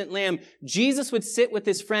innocent lamb, Jesus would sit with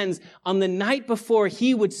his friends on the night before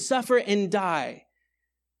he would suffer and die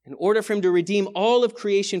in order for him to redeem all of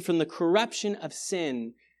creation from the corruption of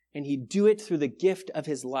sin. And he'd do it through the gift of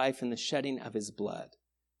his life and the shedding of his blood.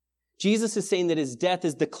 Jesus is saying that his death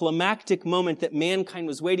is the climactic moment that mankind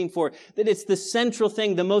was waiting for, that it's the central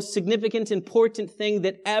thing, the most significant, important thing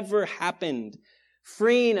that ever happened,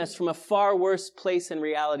 freeing us from a far worse place in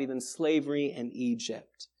reality than slavery in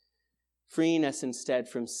Egypt, freeing us instead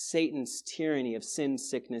from Satan's tyranny of sin,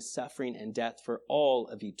 sickness, suffering, and death for all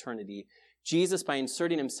of eternity. Jesus, by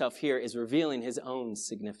inserting himself here, is revealing his own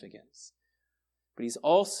significance. But he's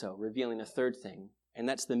also revealing a third thing, and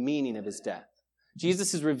that's the meaning of his death.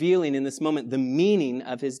 Jesus is revealing in this moment the meaning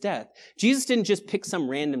of his death. Jesus didn't just pick some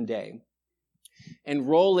random day and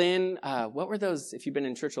roll in, what were those, if you've been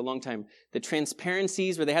in church a long time, the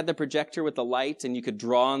transparencies where they had the projector with the light and you could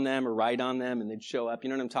draw on them or write on them and they'd show up. You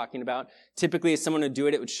know what I'm talking about? Typically, if someone would do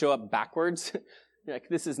it, it would show up backwards. You're like,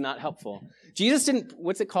 this is not helpful. Jesus didn't,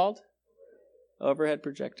 what's it called? Overhead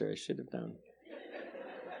projector, I should have known.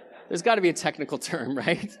 There's got to be a technical term,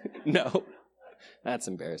 right? No. That's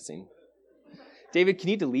embarrassing. David, can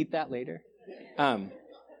you delete that later?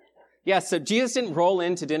 So Jesus didn't roll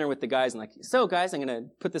into dinner with the guys and so guys, I'm going to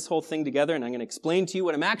put this whole thing together and I'm going to explain to you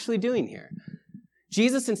what I'm actually doing here.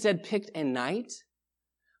 Jesus instead picked a night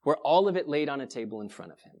where all of it laid on a table in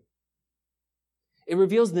front of him. It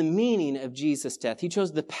reveals the meaning of Jesus' death. He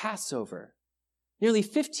chose the Passover. Nearly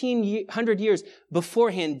 1,500 years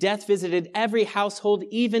beforehand, death visited every household,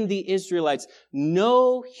 even the Israelites.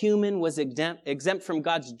 No human was exempt from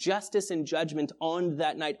God's justice and judgment on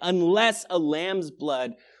that night unless a lamb's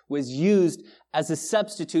blood was used as a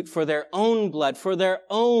substitute for their own blood, for their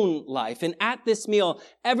own life. And at this meal,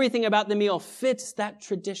 everything about the meal fits that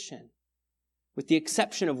tradition, with the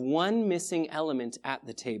exception of one missing element at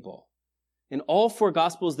the table. In all four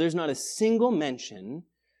Gospels, there's not a single mention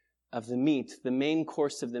of the meat, the main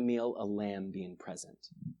course of the meal, a lamb being present.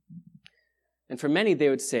 And for many, they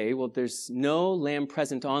would say, well, there's no lamb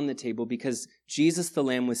present on the table because Jesus the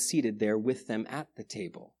lamb was seated there with them at the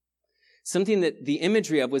table. Something that the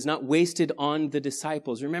imagery of was not wasted on the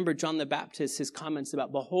disciples. Remember John the Baptist, his comments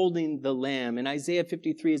about beholding the lamb. In Isaiah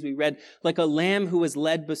 53, as we read, like a lamb who was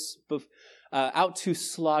led out to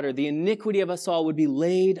slaughter, the iniquity of us all would be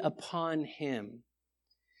laid upon him.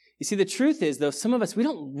 You see, the truth is, though, some of us, we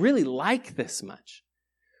don't really like this much.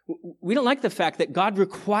 We don't like the fact that God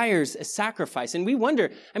requires a sacrifice. And we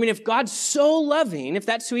wonder, if God's so loving, if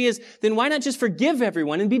that's who he is, then why not just forgive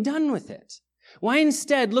everyone and be done with it? Why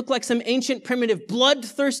instead look like some ancient, primitive,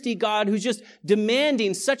 bloodthirsty God who's just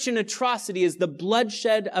demanding such an atrocity as the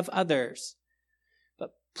bloodshed of others?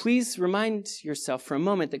 But please remind yourself for a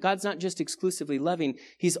moment that God's not just exclusively loving,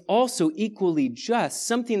 he's also equally just,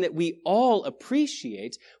 something that we all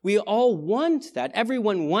appreciate. We all want that.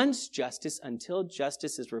 Everyone wants justice until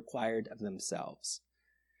justice is required of themselves.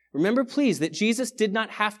 Remember, please, that Jesus did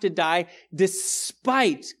not have to die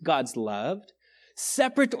despite God's love,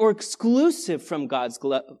 separate or exclusive from God's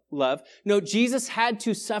love. No, Jesus had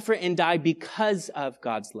to suffer and die because of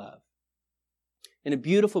God's love. In a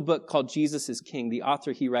beautiful book called Jesus is King, the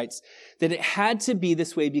author, he writes that it had to be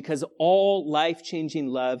this way because all life-changing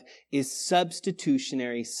love is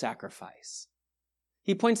substitutionary sacrifice.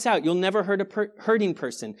 He points out, you'll never hurt a hurting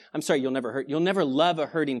person. You'll never love a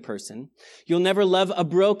hurting person. You'll never love a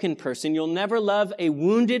broken person. You'll never love a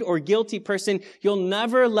wounded or guilty person. You'll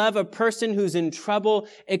never love a person who's in trouble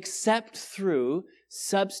except through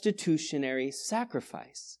substitutionary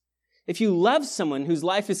sacrifice. If you love someone whose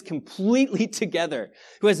life is completely together,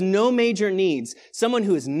 who has no major needs, someone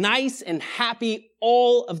who is nice and happy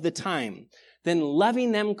all of the time, then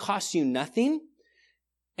loving them costs you nothing.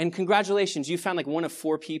 And congratulations, you found like one of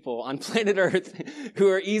 4 people on planet Earth who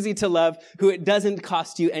are easy to love, who it doesn't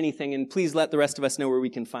cost you anything. And please let the rest of us know where we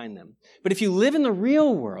can find them. But if you live in the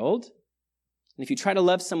real world, and if you try to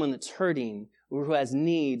love someone that's hurting, or who has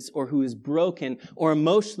needs, or who is broken, or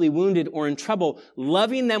emotionally wounded, or in trouble,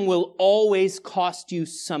 loving them will always cost you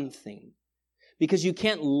something. Because you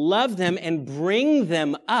can't love them and bring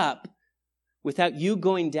them up without you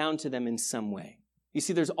going down to them in some way. You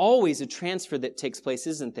see, there's always a transfer that takes place,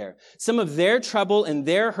 isn't there? Some of their trouble and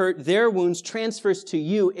their hurt, their wounds transfers to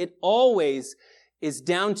you. It always is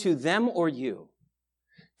down to them or you.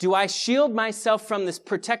 Do I shield myself from this,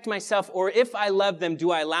 protect myself, or if I love them,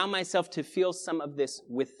 do I allow myself to feel some of this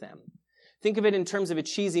with them? Think of it in terms of a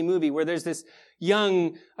cheesy movie where there's this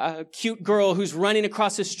young, cute girl who's running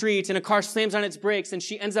across the street and a car slams on its brakes and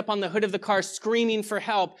she ends up on the hood of the car screaming for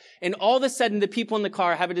help. And all of a sudden, the people in the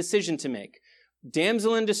car have a decision to make.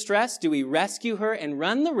 Damsel in distress, do we rescue her and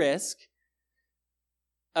run the risk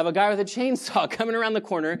of a guy with a chainsaw coming around the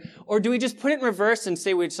corner, or do we just put it in reverse and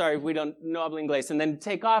say, we don't know habla inglés, and then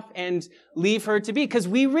take off and leave her to be? Because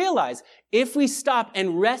we realize if we stop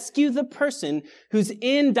and rescue the person who's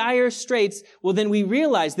in dire straits, well, then we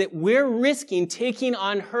realize that we're risking taking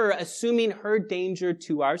on her, assuming her danger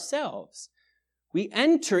to ourselves. We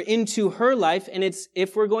enter into her life, and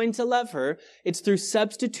if we're going to love her, it's through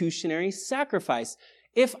substitutionary sacrifice.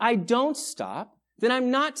 If I don't stop, then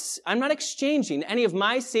I'm not exchanging any of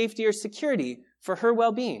my safety or security for her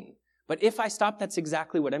well-being. But if I stop, that's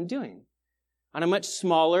exactly what I'm doing. On a much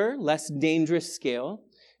smaller, less dangerous scale,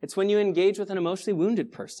 it's when you engage with an emotionally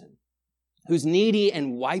wounded person who's needy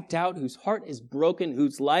and wiped out, whose heart is broken,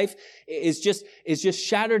 whose life is just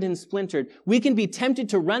shattered and splintered. We can be tempted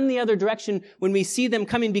to run the other direction when we see them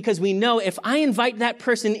coming because we know if I invite that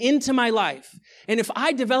person into my life, and if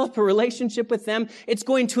I develop a relationship with them, it's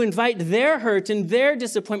going to invite their hurt and their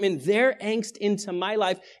disappointment, their angst into my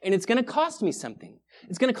life, and it's going to cost me something.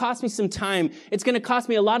 It's going to cost me some time. It's going to cost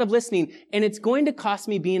me a lot of listening, and it's going to cost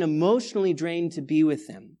me being emotionally drained to be with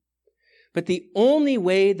them. But the only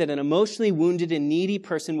way that an emotionally wounded and needy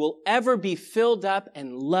person will ever be filled up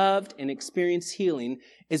and loved and experience healing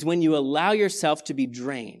is when you allow yourself to be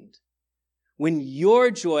drained. When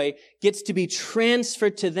your joy gets to be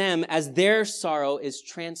transferred to them as their sorrow is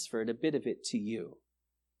transferred, a bit of it to you.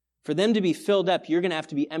 For them to be filled up, you're going to have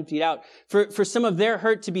to be emptied out. For some of their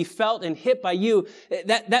hurt to be felt and hit by you,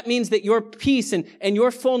 that means that your peace and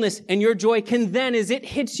your fullness and your joy can then, as it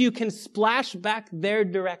hits you, can splash back their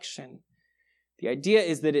direction. The idea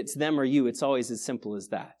is that it's them or you. It's always as simple as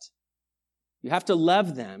that. You have to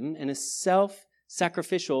love them in a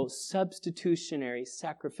self-sacrificial, substitutionary,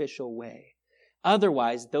 sacrificial way.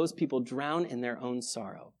 Otherwise, those people drown in their own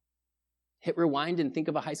sorrow. Hit rewind and think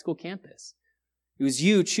of a high school campus. It was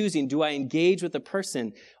you choosing, do I engage with a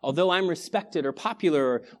person, although I'm respected or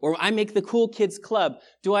popular, or I make the cool kids club,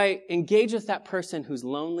 do I engage with that person who's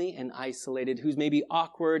lonely and isolated, who's maybe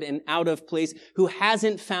awkward and out of place, who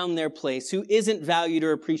hasn't found their place, who isn't valued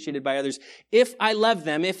or appreciated by others? If I love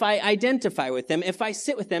them, if I identify with them, if I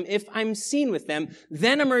sit with them, if I'm seen with them,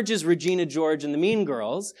 then emerges Regina George and the Mean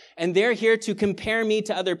Girls, and they're here to compare me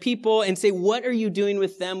to other people and say, what are you doing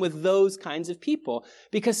with them, with those kinds of people?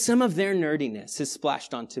 Because some of their nerdiness is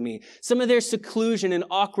splashed onto me. Some of their seclusion and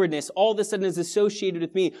awkwardness all of a sudden is associated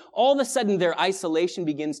with me. All of a sudden their isolation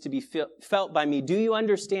begins to be felt by me. Do you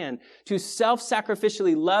understand? To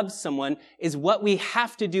self-sacrificially love someone is what we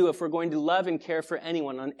have to do if we're going to love and care for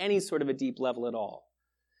anyone on any sort of a deep level at all.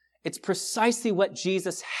 It's precisely what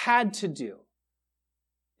Jesus had to do.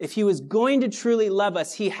 If he was going to truly love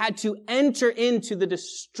us, he had to enter into the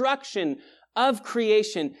destruction of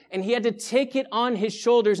creation, and he had to take it on his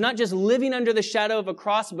shoulders, not just living under the shadow of a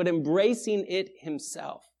cross, but embracing it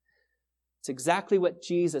himself. It's exactly what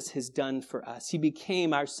Jesus has done for us. He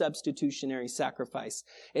became our substitutionary sacrifice.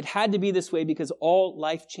 It had to be this way because all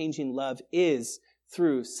life-changing love is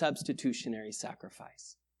through substitutionary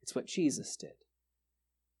sacrifice. It's what Jesus did.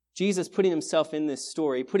 Jesus putting himself in this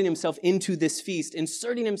story, putting himself into this feast,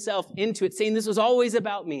 inserting himself into it, saying this was always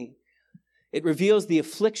about me. It reveals the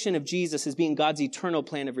affliction of Jesus as being God's eternal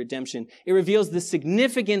plan of redemption. It reveals the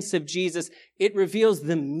significance of Jesus. It reveals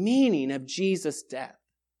the meaning of Jesus' death,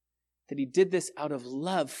 that he did this out of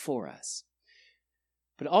love for us.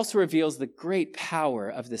 But it also reveals the great power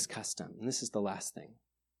of this custom. And this is the last thing.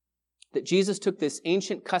 That Jesus took this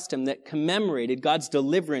ancient custom that commemorated God's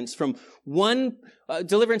deliverance from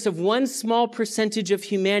deliverance of one small percentage of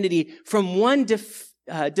humanity from one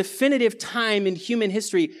definitive time in human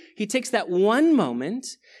history. He takes that one moment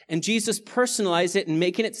and Jesus personalized it and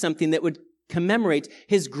making it something that would commemorate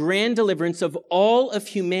his grand deliverance of all of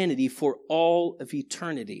humanity for all of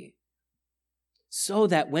eternity. So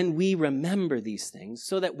that when we remember these things,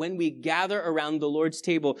 so that when we gather around the Lord's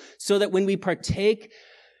table, so that when we partake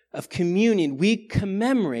of communion, we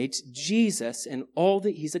commemorate Jesus and all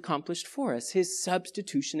that he's accomplished for us, his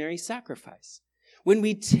substitutionary sacrifice. When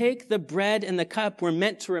we take the bread and the cup, we're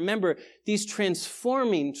meant to remember these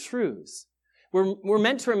transforming truths. We're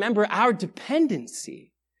meant to remember our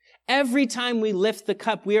dependency. Every time we lift the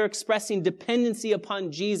cup, we are expressing dependency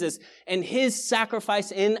upon Jesus and his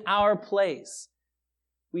sacrifice in our place.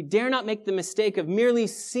 We dare not make the mistake of merely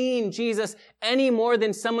seeing Jesus any more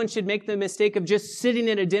than someone should make the mistake of just sitting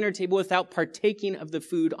at a dinner table without partaking of the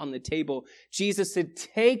food on the table. Jesus said,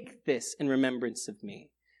 take this in remembrance of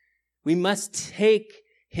me. We must take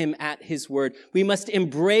him at his word. We must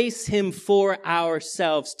embrace him for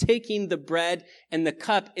ourselves. Taking the bread and the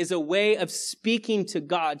cup is a way of speaking to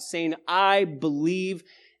God, saying, I believe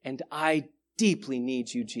and I deeply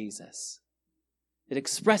need you, Jesus. It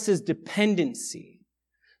expresses dependency.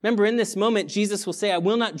 Remember, in this moment, Jesus will say, I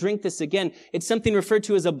will not drink this again. It's something referred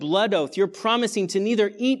to as a blood oath. You're promising to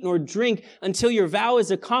neither eat nor drink until your vow is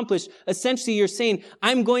accomplished. Essentially, you're saying,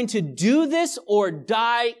 I'm going to do this or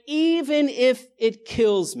die even if it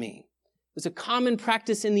kills me. It was a common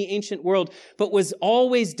practice in the ancient world, but was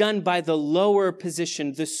always done by the lower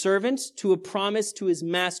position, the servant to a promise to his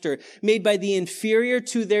master, made by the inferior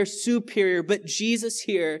to their superior. But Jesus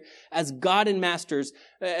here, as God and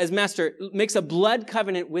as master, makes a blood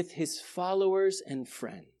covenant with his followers and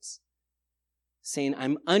friends, saying,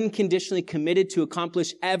 I'm unconditionally committed to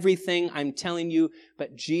accomplish everything I'm telling you,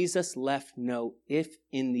 but Jesus left no if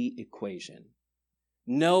in the equation.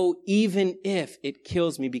 No, even if it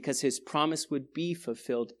kills me, because his promise would be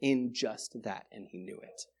fulfilled in just that, and he knew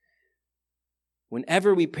it.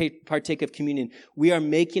 Whenever we partake of communion, we are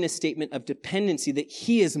making a statement of dependency that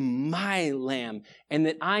he is my lamb and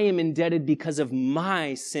that I am indebted because of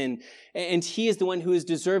my sin, and he is the one who is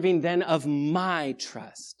deserving then of my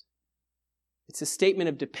trust. It's a statement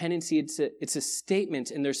of dependency. It's a statement,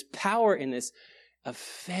 and there's power in this, of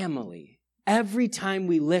family. Every time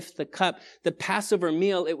we lift the cup, the Passover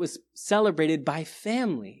meal, it was celebrated by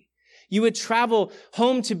family. You would travel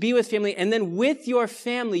home to be with family, and then with your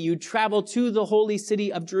family, you'd travel to the holy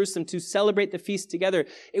city of Jerusalem to celebrate the feast together.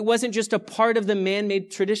 It wasn't just a part of the man-made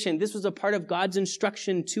tradition. This was a part of God's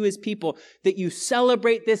instruction to his people that you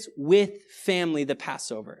celebrate this with family, the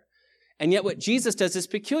Passover. And yet what Jesus does is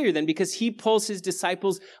peculiar then, because he pulls his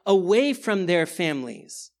disciples away from their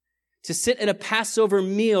families to sit at a Passover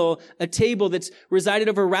meal, a table that's resided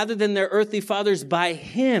over rather than their earthly fathers by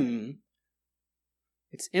him.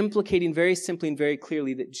 It's implicating very simply and very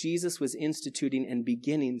clearly that Jesus was instituting and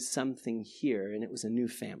beginning something here, and it was a new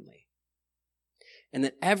family. And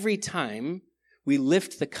that every time we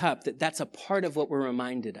lift the cup, that's a part of what we're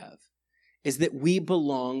reminded of, is that we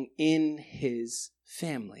belong in his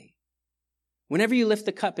family. Whenever you lift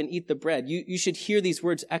the cup and eat the bread, you should hear these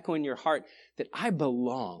words echo in your heart that I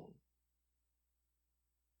belong.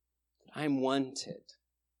 I'm wanted,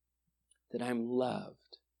 that I'm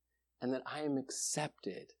loved, and that I am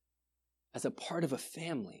accepted as a part of a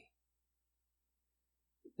family.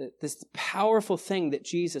 That this powerful thing that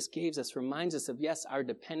Jesus gives us reminds us of, yes, our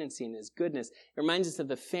dependency and his goodness. It reminds us of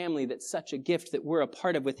the family that's such a gift that we're a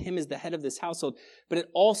part of with him as the head of this household. But it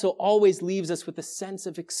also always leaves us with a sense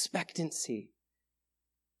of expectancy.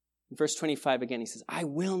 In verse 25 again, he says, I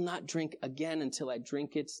will not drink again until I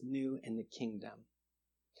drink it new in the kingdom.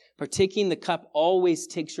 Partaking the cup always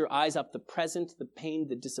takes your eyes off the present, the pain,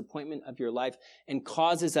 the disappointment of your life, and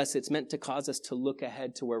it's meant to cause us to look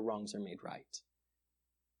ahead to where wrongs are made right.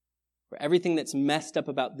 Where everything that's messed up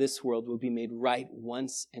about this world will be made right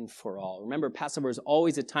once and for all. Remember, Passover is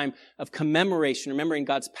always a time of commemoration, remembering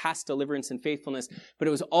God's past deliverance and faithfulness, but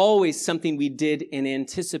it was always something we did in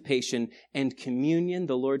anticipation, and communion,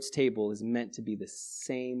 the Lord's table, is meant to be the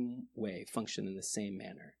same way, function in the same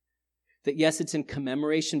manner. That yes, it's in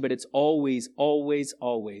commemoration, but it's always, always,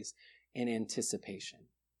 always in anticipation.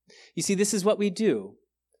 You see, this is what we do.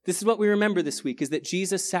 This is what we remember this week, is that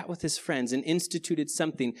Jesus sat with his friends and instituted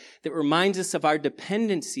something that reminds us of our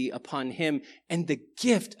dependency upon him and the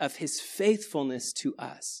gift of his faithfulness to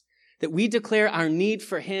us. That we declare our need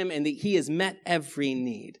for him and that he has met every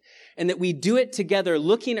need. And that we do it together,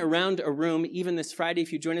 looking around a room, even this Friday,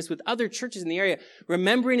 if you join us with other churches in the area,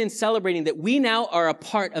 remembering and celebrating that we now are a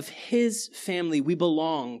part of his family. We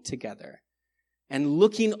belong together. And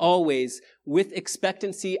looking always with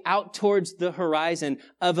expectancy out towards the horizon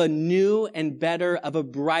of a new and better, of a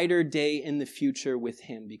brighter day in the future with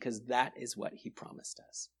him, because that is what he promised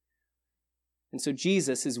us. And so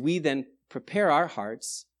Jesus, as we then prepare our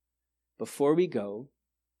hearts before we go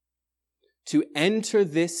to enter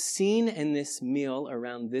this scene and this meal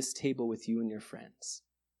around this table with you and your friends,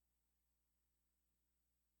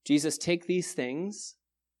 Jesus, take these things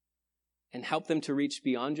and help them to reach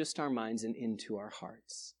beyond just our minds and into our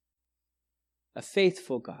hearts. A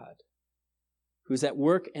faithful God who's at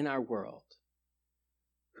work in our world,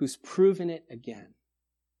 who's proven it again,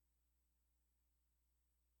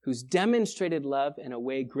 who's demonstrated love in a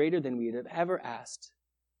way greater than we would have ever asked,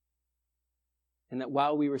 and that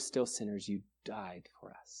while we were still sinners, you died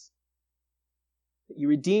for us. That you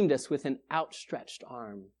redeemed us with an outstretched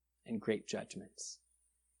arm and great judgments.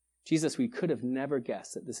 Jesus, we could have never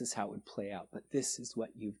guessed that this is how it would play out, but this is what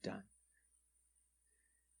you've done.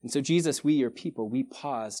 And so, Jesus, we, your people, we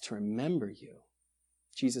pause to remember you.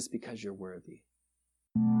 Jesus, because you're worthy.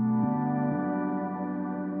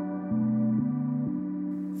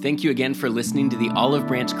 Thank you again for listening to the Olive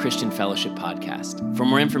Branch Christian Fellowship podcast. For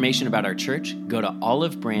more information about our church, go to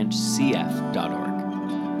olivebranchcf.org.